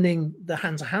while learning the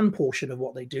hand-to-hand portion of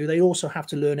what they do, they also have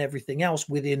to learn everything else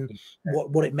within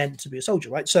what it meant to be a soldier,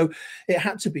 right? So it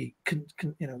had to be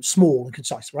small and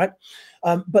concise, right?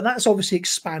 But that's obviously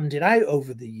expanded out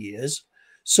over the years.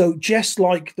 So just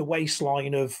like the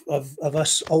waistline of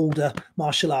us older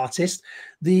martial artists,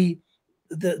 the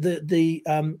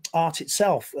art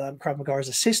itself, Krav Maga as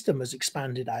a system, has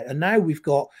expanded out, and now we've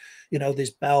got, you know, there's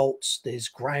belts, there's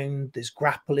ground, there's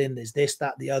grappling, there's this,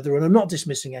 that, the other, and I'm not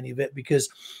dismissing any of it because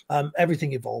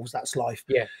everything evolves. That's life.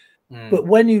 Yeah. But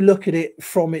when you look at it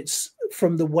from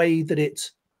the way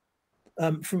that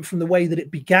from the way that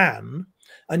it began,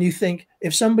 and you think,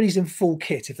 if somebody's in full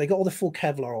kit, if they got all the full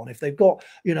Kevlar on, if they've got,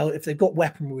 if they've got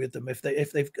weaponry with them, if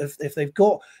they've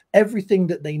got everything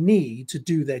that they need to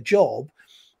do their job,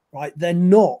 right, they're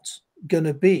not going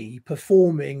to be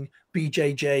performing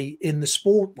BJJ in the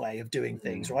sport way of doing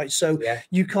things, right? So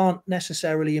you can't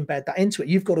necessarily embed that into it.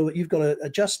 You've got to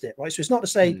adjust it, right? So it's not to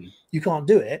say you can't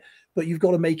do it, but you've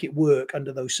got to make it work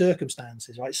under those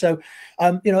circumstances, right? So,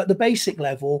 at the basic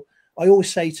level, I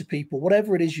always say to people,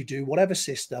 whatever it is you do, whatever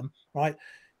system, right,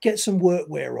 get some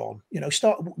workwear on.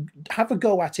 Have a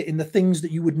go at it in the things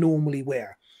that you would normally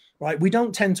wear. Right, we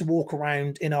don't tend to walk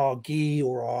around in our gi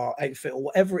or our outfit or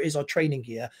whatever it is, our training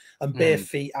gear, and bare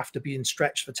feet after being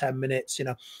stretched for 10 minutes.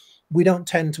 We don't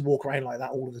tend to walk around like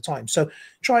that all of the time. So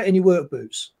try it in your work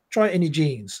boots, try it in your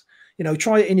jeans,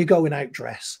 try it in your going out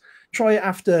dress, try it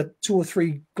after 2 or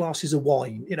 3 glasses of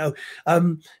wine.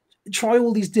 Try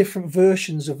all these different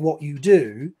versions of what you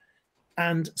do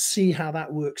and see how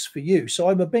that works for you. So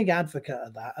I'm a big advocate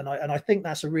of that, and I think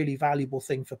that's a really valuable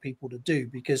thing for people to do,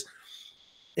 because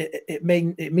it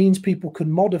means people can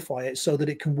modify it so that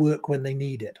it can work when they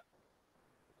need it.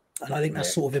 And I think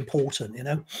that's sort of important,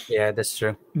 Yeah, that's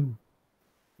true.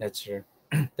 That's true.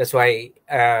 That's why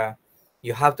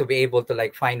you have to be able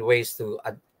to find ways to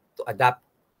adapt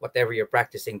whatever you're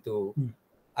practicing to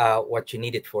what you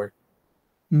need it for,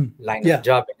 line of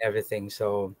job and everything.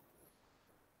 So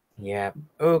yeah,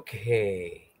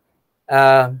 okay.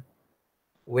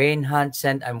 Wayne Hunt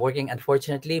sent, I'm working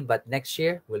unfortunately, but next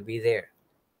year we'll be there.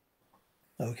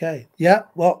 Okay. Yeah.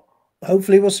 Well,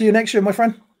 hopefully we'll see you next year, my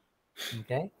friend.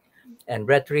 Okay. And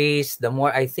Brett Reese, the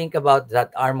more I think about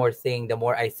that armor thing, the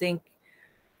more I think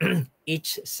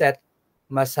each set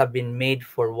must have been made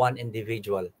for one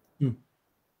individual.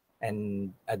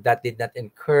 And that did not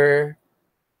incur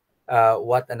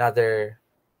what another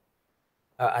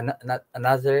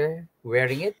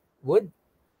wearing it would,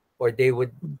 or they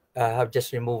would have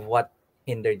just removed what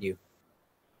hindered you.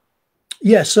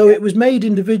 Yeah, so it was made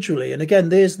individually, and again,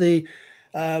 there's the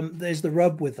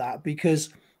rub with that, because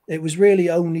it was really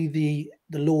only the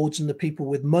lords and the people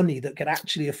with money that could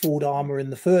actually afford armor in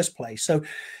the first place. So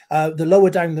the lower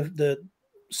down the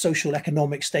social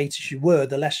economic status you were,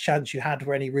 the less chance you had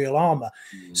for any real armor.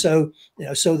 So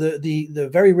so the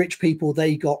very rich people,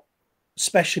 they got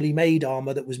specially made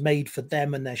armor that was made for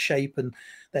them and their shape and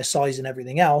their size and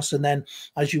everything else. And then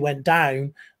as you went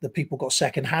down, the people got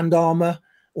second-hand armor,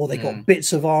 or they got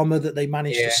bits of armor that they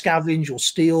managed to scavenge or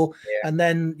steal. And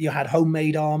then you had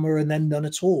homemade armor, and then none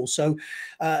at all. So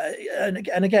and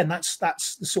again, that's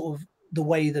the sort of the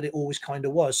way that it always kind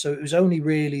of was. So it was only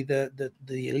really the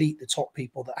elite, the top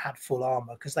people that had full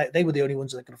armor, because they were the only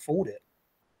ones that could afford it.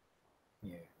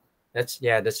 That's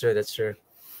true.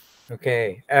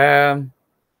 Okay.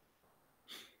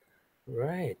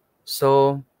 Right.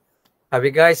 So have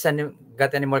you guys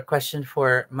got any more questions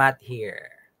for Matt here?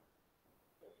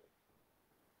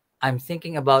 I'm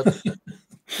thinking about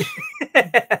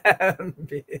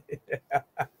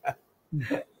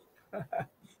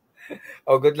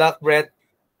oh, good luck, Brett.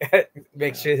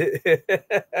 Make sure.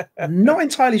 I'm not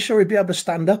entirely sure he'd be able to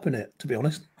stand up in it, to be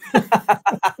honest.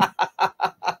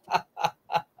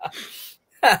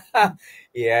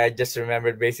 Yeah, I just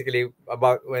remembered basically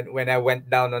about when I went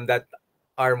down on that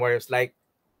armor. It's like,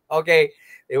 okay,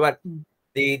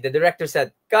 the director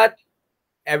said, cut,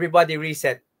 everybody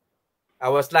reset. I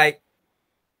was like,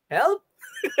 help.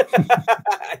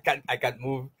 I can't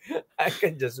move. I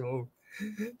can just move.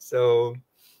 So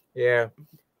yeah.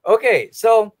 Okay,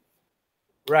 so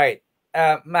right.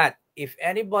 Matt, if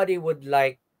anybody would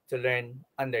like to learn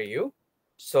under you,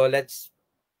 so let's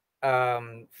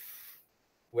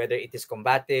whether it is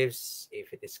combatives,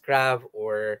 if it is craft,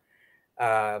 or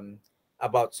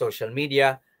about social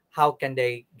media, how can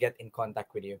they get in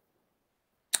contact with you?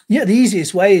 Yeah, the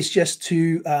easiest way is just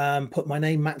to put my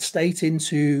name, Matt Stait,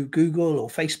 into Google or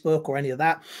Facebook or any of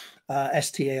that.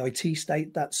 Stait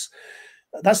State. That's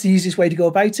the easiest way to go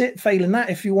about it. Failing that,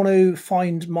 if you want to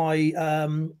find my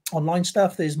online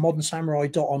stuff, there's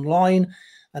modernsamurai.online,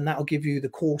 and that'll give you the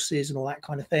courses and all that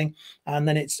kind of thing. And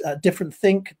then it's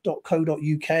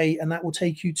differentthink.co.uk, and that will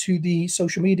take you to the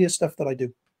social media stuff that I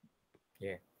do.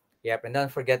 Yeah. Yep. And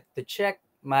don't forget to check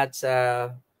Matt's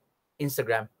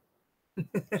Instagram.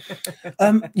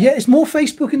 Yeah, it's more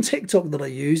Facebook and TikTok that I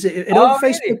use.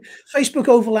 Facebook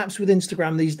overlaps with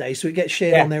Instagram these days, so it gets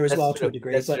shared on there as well to a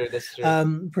degree. That's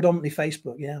true. Predominantly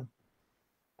Facebook, yeah.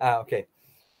 Okay.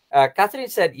 Catherine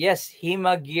said, yes,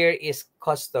 HEMA gear is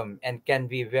custom and can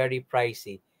be very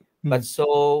pricey, but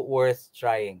so worth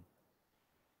trying.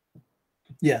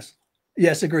 Yes.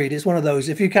 Yes, agreed. It's one of those.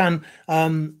 If you can,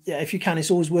 yeah, if you can,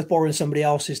 it's always worth borrowing somebody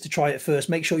else's to try it first.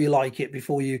 Make sure you like it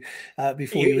before You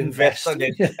you invest invest. on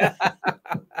it.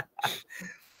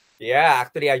 Yeah,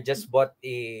 actually, I just bought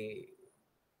the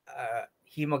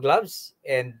hemo gloves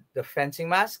and the fencing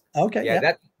mask. Okay, Yeah,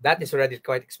 yeah. that is already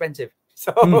quite expensive.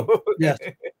 So, Yes,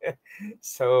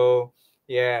 so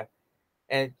yeah,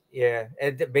 and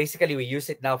basically we use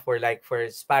it now for like for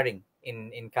sparring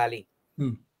in Cali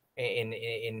mm,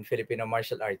 in Filipino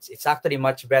martial arts. It's actually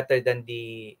much better than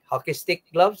the hockey stick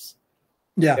gloves.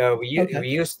 yeah. We Okay,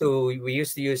 used to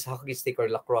use hockey stick or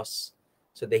lacrosse,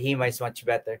 so the HEMA is much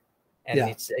better, and yeah,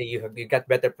 it's you got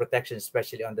better protection,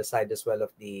 especially on the side as well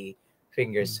of the mm,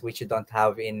 fingers, which you don't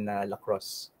have in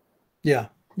lacrosse. yeah,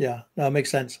 yeah. No, it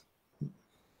makes sense.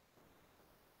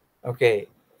 Okay,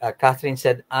 Catherine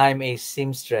said, "I'm a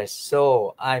seamstress,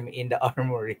 so I'm in the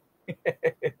armory.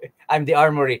 I'm the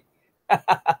armory.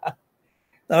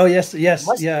 Oh yes, yes,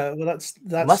 must yeah. Well, that's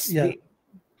must yeah. be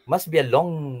must be a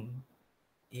long.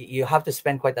 You have to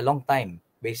spend quite a long time,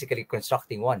 basically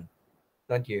constructing one,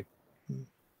 don't you?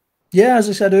 Yeah, as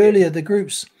I said Yeah. earlier, the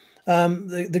groups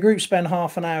spend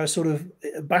half an hour sort of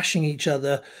bashing each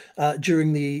other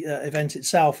during the event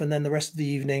itself, and then the rest of the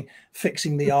evening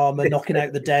fixing the armor, knocking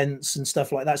out the dents and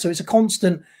stuff like that. So it's a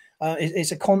constant.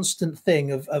 It's a constant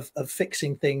thing of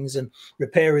fixing things and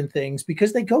repairing things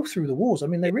because they go through the wars. I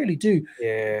mean, they really do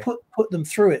Yeah. put them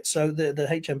through it. So the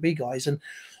HMB guys and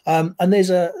there's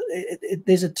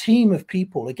a team of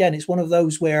people. Again, it's one of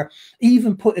those where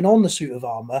even putting on the suit of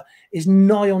armor is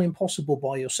nigh on impossible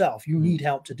by yourself. You Mm. need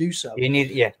help to do so. You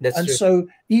need, yeah, that's And true. so,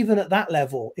 even at that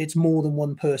level, it's more than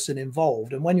one person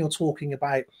involved. And when you're talking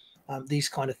about these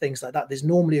kind of things like that, there's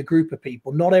normally a group of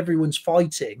people. Not everyone's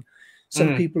fighting. Some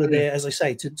Mm, people are mm, there, as I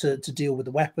say, to deal with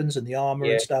the weapons and the armor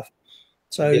and yeah, stuff.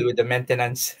 to So deal with the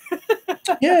maintenance.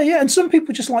 yeah, yeah, and some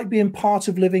people just like being part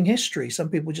of living history. Some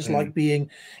people just Mm, like being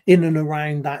in and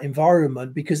around that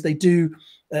environment because they do,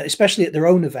 especially at their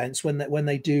own events when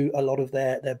they do a lot of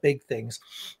their big things.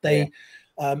 yeah, They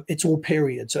it's all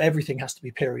period, so everything has to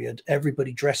be period.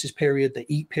 Everybody dresses period. They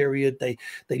eat period. They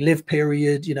live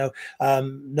period. You know,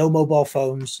 no mobile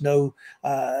phones, no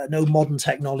modern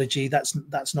technology. That's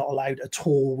not allowed at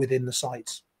all within the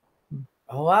sites.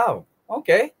 oh wow,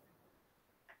 okay,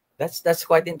 that's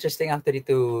quite interesting actually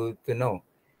to know.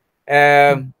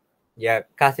 Mm. Yeah,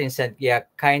 Catherine said, yeah,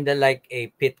 kind of like a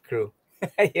pit crew.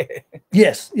 Yeah.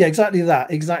 Yes, yeah, exactly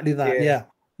that, exactly that. Yeah. Yeah.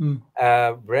 Mm.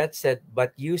 Brett said,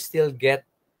 but you still get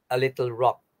a little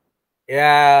rock.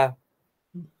 Yeah,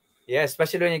 yeah,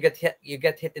 especially when you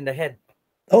get hit in the head,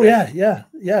 Oh Brett. yeah, yeah,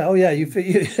 yeah. Oh yeah.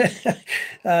 Mm,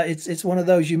 It's one of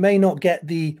those. You may not get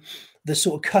the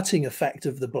sort of cutting effect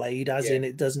of the blade, as yeah. in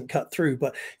it doesn't cut through,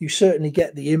 but you certainly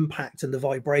get the impact and the Mm,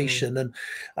 vibration, and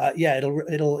yeah,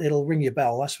 it'll ring your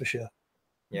bell. That's for sure.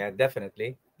 yeah,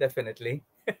 definitely, definitely.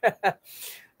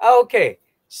 Okay,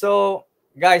 so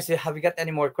guys, have you got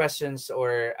any more questions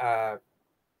or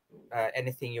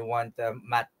anything you want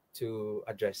Matt to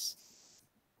address?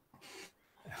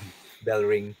 Bell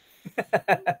ring,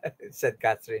 said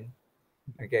Catherine.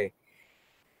 Okay,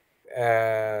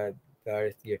 uh,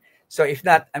 Darth Gear. So if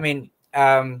not, I mean,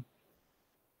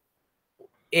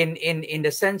 in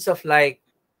the sense of like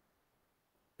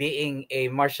being a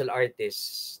martial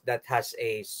artist that has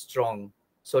a strong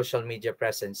social media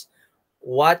presence,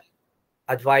 what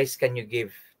advice can you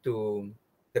give to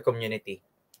the community?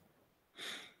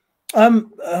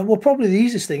 Well, probably the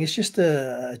easiest thing is just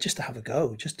to have a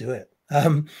go, just do it.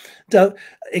 Don't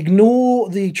ignore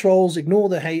the trolls, ignore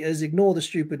the haters, ignore the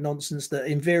stupid nonsense that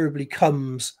invariably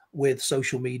comes with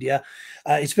social media.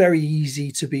 It's very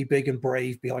easy to be big and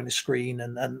brave behind a screen,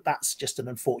 and that's just an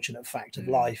unfortunate fact of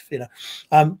Mm, life. You know,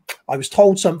 um, I was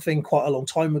told something quite a long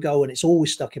time ago, and it's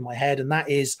always stuck in my head, and that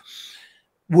is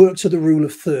work to the rule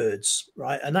of thirds,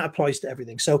 right? And that applies to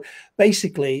everything. So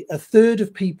basically, a third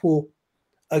of people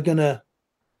are going to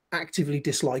actively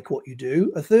dislike what you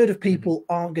do. A third of mhm, people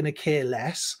aren't going to care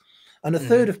less. And a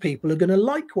third mhm. of people are going to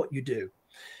like what you do.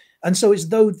 And so it's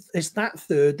that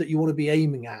third that you want to be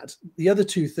aiming at. The other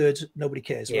two thirds, nobody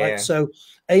cares, right? Yeah. So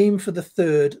aim for the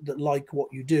third that like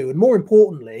what you do. And more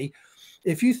importantly,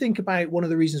 if you think about one of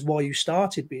the reasons why you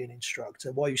started being an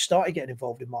instructor, why you started getting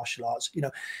involved in martial arts, you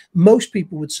know, most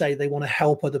people would say they want to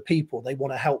help other people. They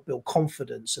want to help build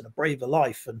confidence and a braver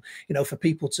life and, you know, for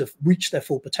people to reach their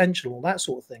full potential, all that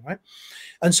sort of thing, right?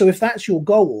 And so if that's your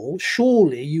goal,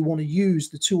 surely you want to use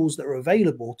the tools that are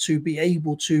available to be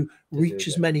able to To do reach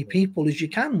as that. many Yeah. people as you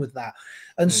can with that.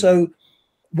 And Mm, so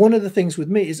one of the things with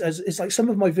me is as it's like some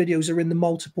of my videos are in the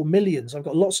multiple millions. I've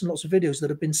got lots and lots of videos that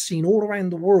have been seen all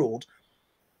around the world.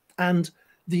 And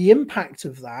the impact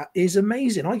of that is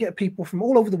amazing. I get people from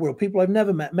all over the world, people I've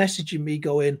never met, messaging me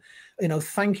going,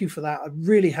 thank you for that. It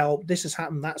really helped. This has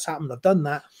happened. That's happened. I've done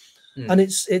that. And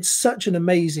it's such an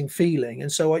amazing feeling.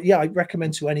 And so, I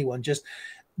recommend to anyone, just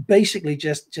basically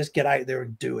just get out there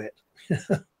and do it.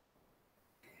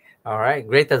 All right.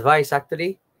 Great advice,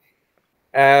 actually.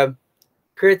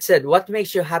 Kurt said, what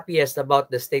makes you happiest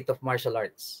about the state of martial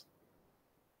arts?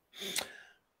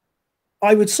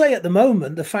 I would say at the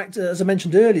moment, the fact, as I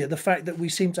mentioned earlier, the fact that we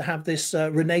seem to have this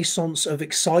renaissance of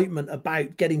excitement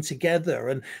about getting together,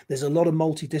 and there's a lot of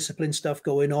multidiscipline stuff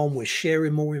going on. We're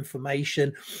sharing more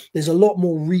information. There's a lot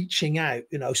more reaching out,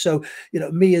 So,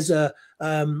 me as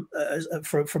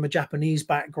from a Japanese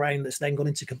background that's then gone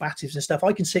into combatives and stuff,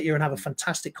 I can sit here and have a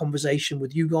fantastic conversation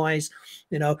with you guys.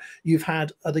 You've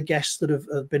had other guests that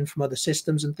have been from other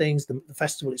systems and things. The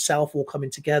festival itself all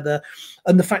coming together,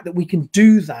 and the fact that we can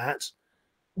do that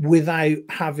without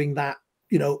having that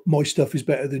my stuff is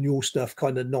better than your stuff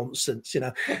kind of nonsense,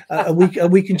 and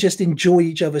we can just enjoy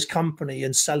each other's company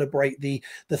and celebrate the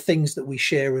things that we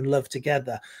share and love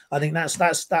together. I think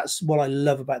that's what I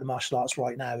love about the martial arts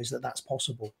right now, is that that's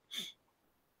possible.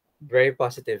 Very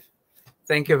positive.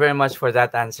 Thank you very much for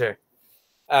that answer.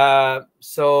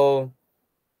 So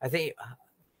I think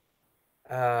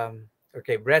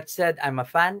okay, Brett said, I'm a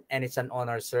fan and it's an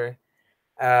honor, sir.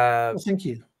 Well, thank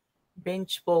you.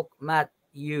 Bench Poke Matt,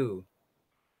 you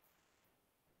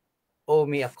owe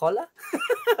me a cola?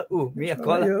 Ooh, me a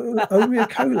cola. Owe me a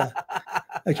cola.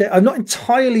 Okay, I'm not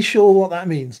entirely sure what that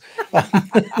means.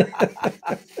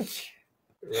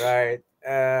 Right.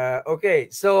 Okay,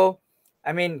 so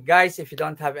I mean, guys, if you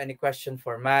don't have any question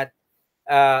for Matt,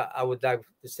 I would like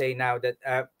to say now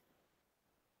that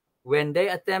when they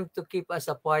attempt to keep us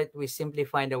apart, we simply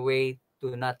find a way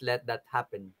to not let that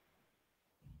happen.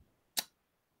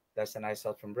 That's a nice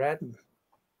thought from Brad.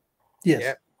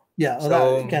 Yes. Yeah.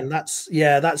 Well, that's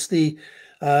the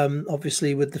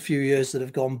obviously with the few years that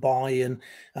have gone by and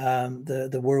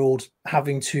the world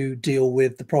having to deal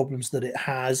with the problems that it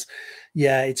has.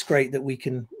 Yeah, it's great that we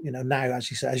can, now,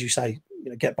 as you say,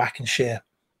 get back and share.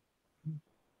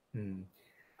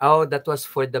 Oh, that was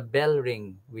for the bell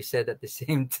ring. We said at the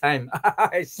same time.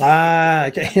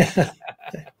 Okay.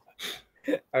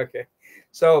 Okay.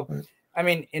 So, I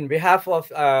mean, in behalf of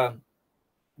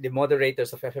the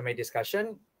moderators of FMA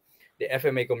discussion, the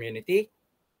FMA community,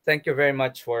 thank you very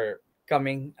much for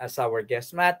coming as our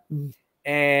guest, Matt.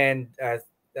 And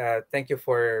thank you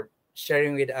for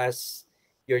sharing with us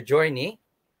your journey,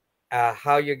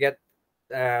 how you get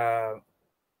about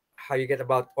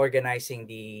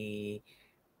organizing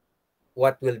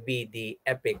what will be the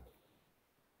epic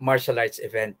martial arts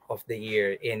event of the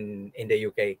year in the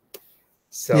UK.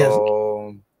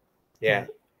 So, yeah.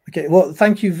 Okay, well,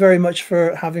 thank you very much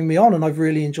for having me on, and I've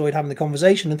really enjoyed having the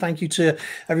conversation. And thank you to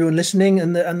everyone listening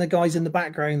and the guys in the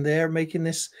background there making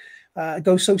this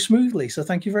go so smoothly. So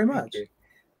thank you very much.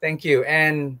 Thank you,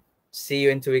 and see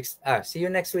you in 2 weeks. See you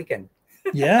next weekend.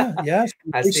 Yeah.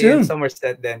 I'll see you in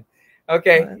Somerset then.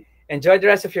 Okay. Right. Enjoy the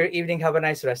rest of your evening. Have a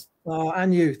nice rest.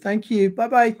 And you. Thank you.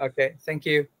 Bye-bye. Okay. Thank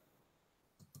you.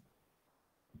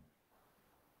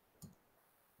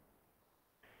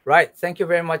 Right. Thank you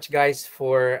very much, guys,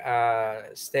 for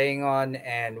staying on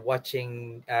and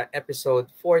watching episode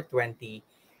 420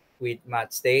 with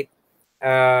Matt Stait.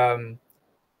 Okay.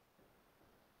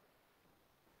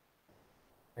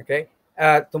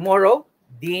 Tomorrow,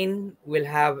 Dean will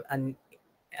have an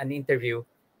interview.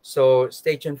 So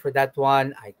stay tuned for that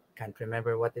one. I can't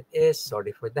remember what it is.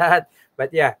 Sorry for that.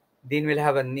 But yeah, Dean will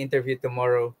have an interview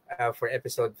tomorrow for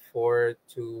episode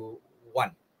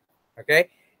 421. Okay.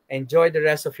 Enjoy the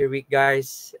rest of your week,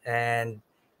 guys, and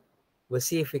we'll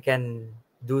see if we can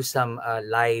do some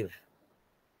live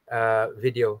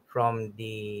video from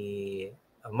the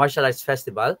Martial Arts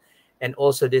Festival. And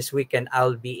also this weekend,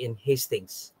 I'll be in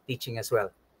Hastings teaching as well.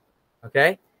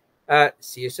 Okay?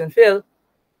 See you soon, Phil.